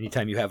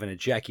 Anytime you have an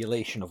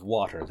ejaculation of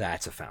water,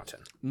 that's a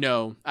fountain.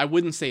 No, I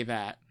wouldn't say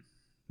that.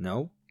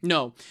 No?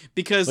 No,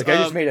 because... I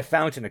just made a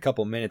fountain a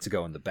couple minutes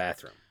ago in the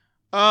bathroom.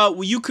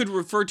 Well, you could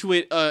refer to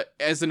it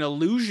as an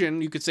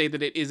illusion. You could say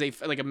that it is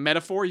a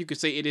metaphor. You could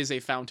say it is a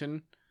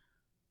fountain.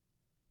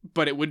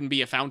 But it wouldn't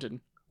be a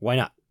fountain. Why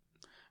not?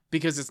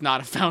 Because it's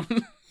not a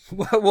fountain.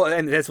 Well,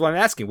 and that's what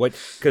I'm asking.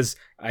 Because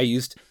I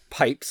used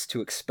pipes to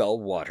expel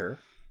water.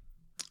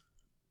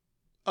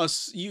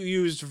 You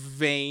used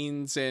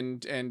veins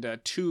and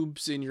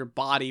tubes in your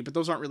body, but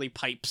those aren't really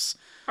pipes.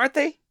 Aren't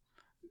they?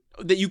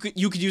 That you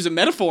could use a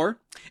metaphor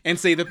and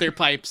say that they're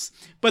pipes,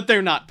 but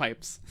they're not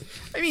pipes.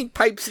 I mean,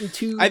 pipes and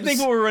tubes. I think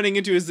what we're running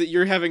into is that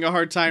you're having a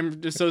hard time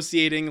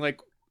dissociating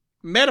like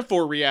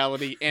metaphor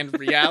reality and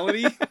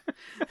reality.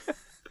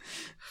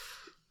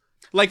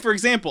 Like, for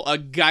example, a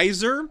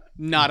geyser,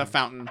 not a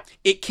fountain.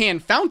 It can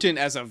fountain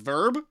as a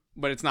verb,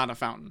 but it's not a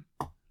fountain.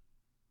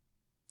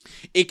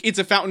 It's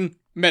a fountain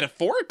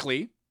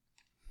metaphorically,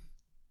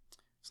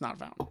 It's not a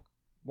fountain.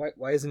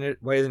 Why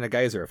isn't a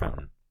geyser a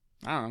fountain?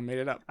 I don't know. Made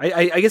it up.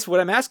 I guess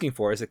what I'm asking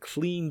for is a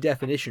clean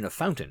definition of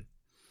fountain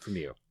from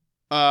you.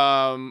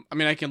 I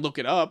mean, I can look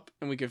it up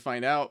and we can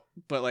find out.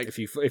 But like,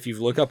 If you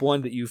look up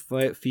one that you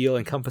feel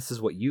encompasses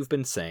what you've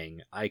been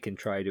saying, I can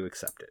try to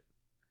accept it.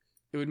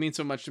 it would mean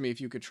so much to me if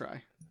you could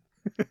try.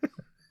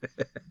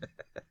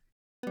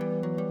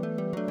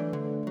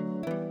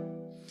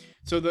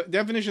 So the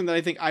definition that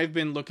I think I've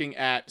been looking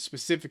at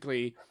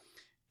specifically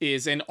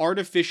is an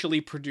artificially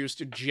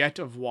produced jet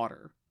of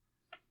water.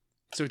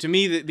 So to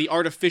me, the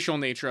artificial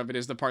nature of it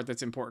is the part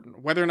that's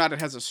important. Whether or not it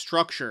has a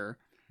structure.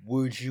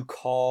 Would you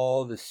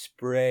call the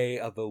spray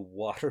of a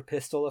water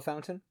pistol a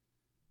fountain?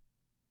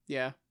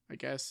 Yeah, I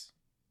guess.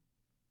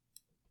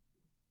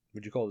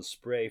 Would you call the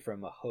spray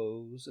from a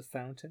hose a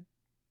fountain?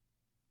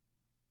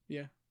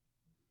 Yeah.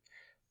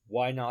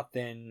 Why not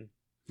then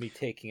me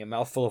taking a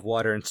mouthful of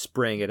water and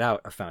spraying it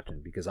out a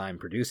fountain? Because I'm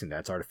producing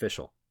that. It's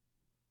artificial.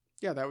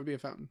 Yeah, that would be a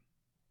fountain.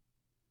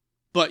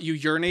 But you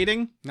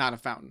urinating? Not a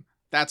fountain.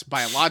 That's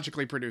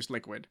biologically produced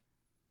liquid.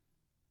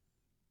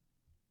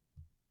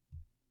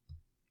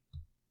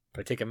 If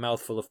I take a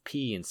mouthful of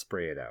pee and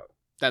spray it out.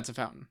 That's a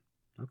fountain.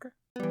 Okay.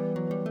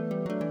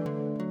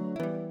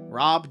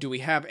 Rob, do we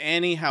have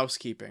any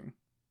housekeeping?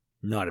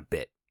 Not a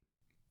bit.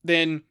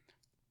 Then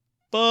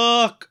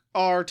fuck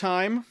our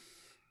time.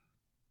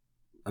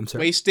 I'm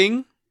sorry.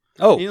 Wasting.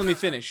 Oh. Let me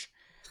finish.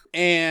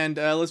 And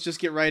let's just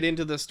get right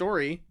into the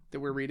story that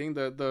we're reading,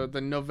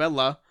 the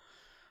novella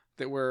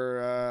that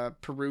we're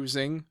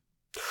perusing,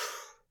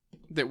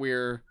 that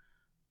we're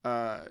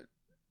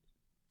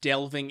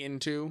delving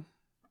into.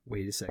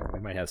 Wait a second. We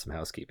might have some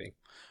housekeeping.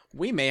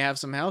 We may have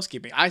some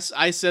housekeeping. I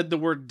said the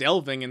word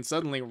delving, and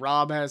suddenly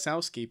Rob has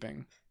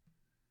housekeeping.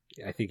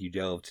 I think you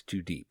delved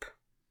too deep.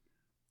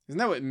 Isn't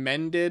that what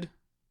men did?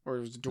 Or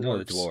was it dwarves? No,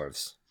 the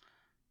dwarves.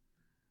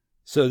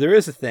 So there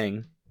is a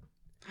thing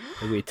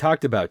that we had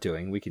talked about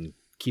doing. We can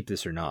keep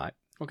this or not.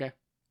 Okay.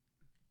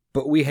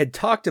 But we had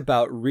talked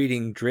about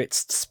reading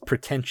Dritzt's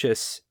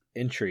pretentious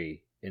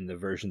entry in the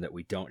version that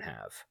we don't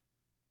have.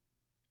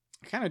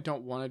 I kind of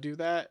don't want to do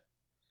that.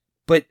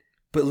 But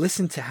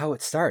listen to how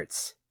it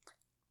starts.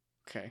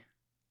 Okay.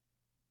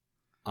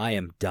 I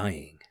am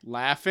dying.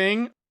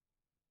 Laughing.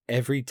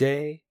 Every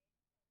day,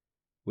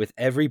 with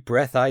every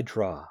breath I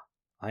draw,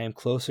 I am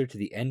closer to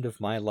the end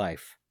of my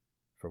life.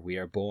 For we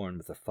are born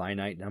with a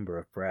finite number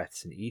of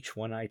breaths, and each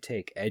one I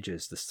take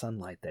edges the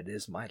sunlight that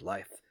is my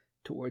life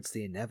towards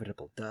the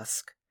inevitable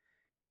dusk.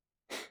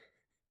 Oh,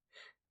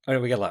 no,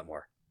 we got a lot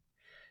more.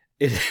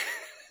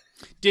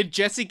 Did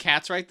Jesse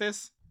Katz write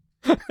this?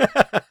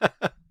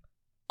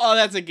 Oh,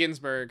 that's a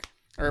Ginsberg.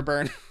 Or a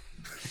Byrne.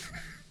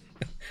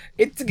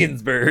 It's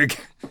Ginsberg.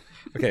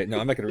 Okay, no,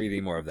 I'm not going to read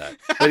any more of that.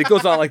 But it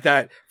goes on like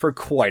that for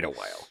quite a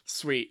while.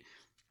 Sweet.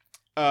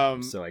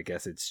 So I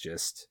guess it's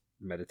just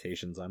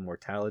meditations on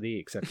mortality,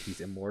 except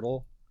he's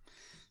immortal.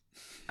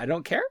 I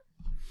don't care.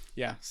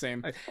 Yeah,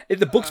 same.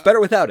 The book's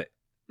better without it.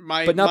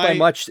 But not by my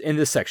much in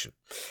this section.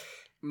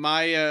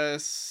 My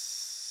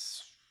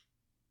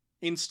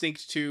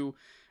instinct to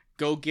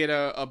go get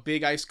a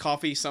big iced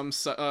coffee some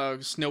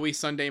snowy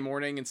Sunday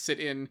morning and sit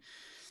in,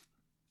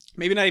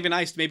 maybe not even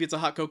iced, maybe it's a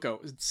hot cocoa,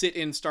 sit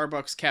in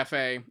Starbucks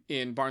cafe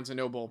in Barnes &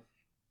 Noble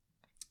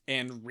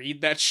and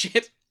read that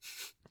shit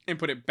and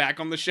put it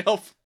back on the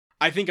shelf.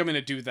 I think I'm going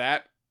to do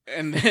that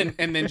and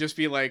then just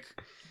be like,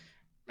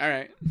 all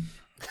right,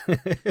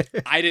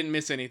 I didn't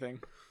miss anything.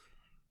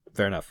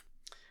 Fair enough.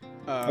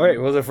 All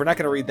right, well, if we're not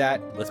going to read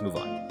that, let's move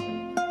on.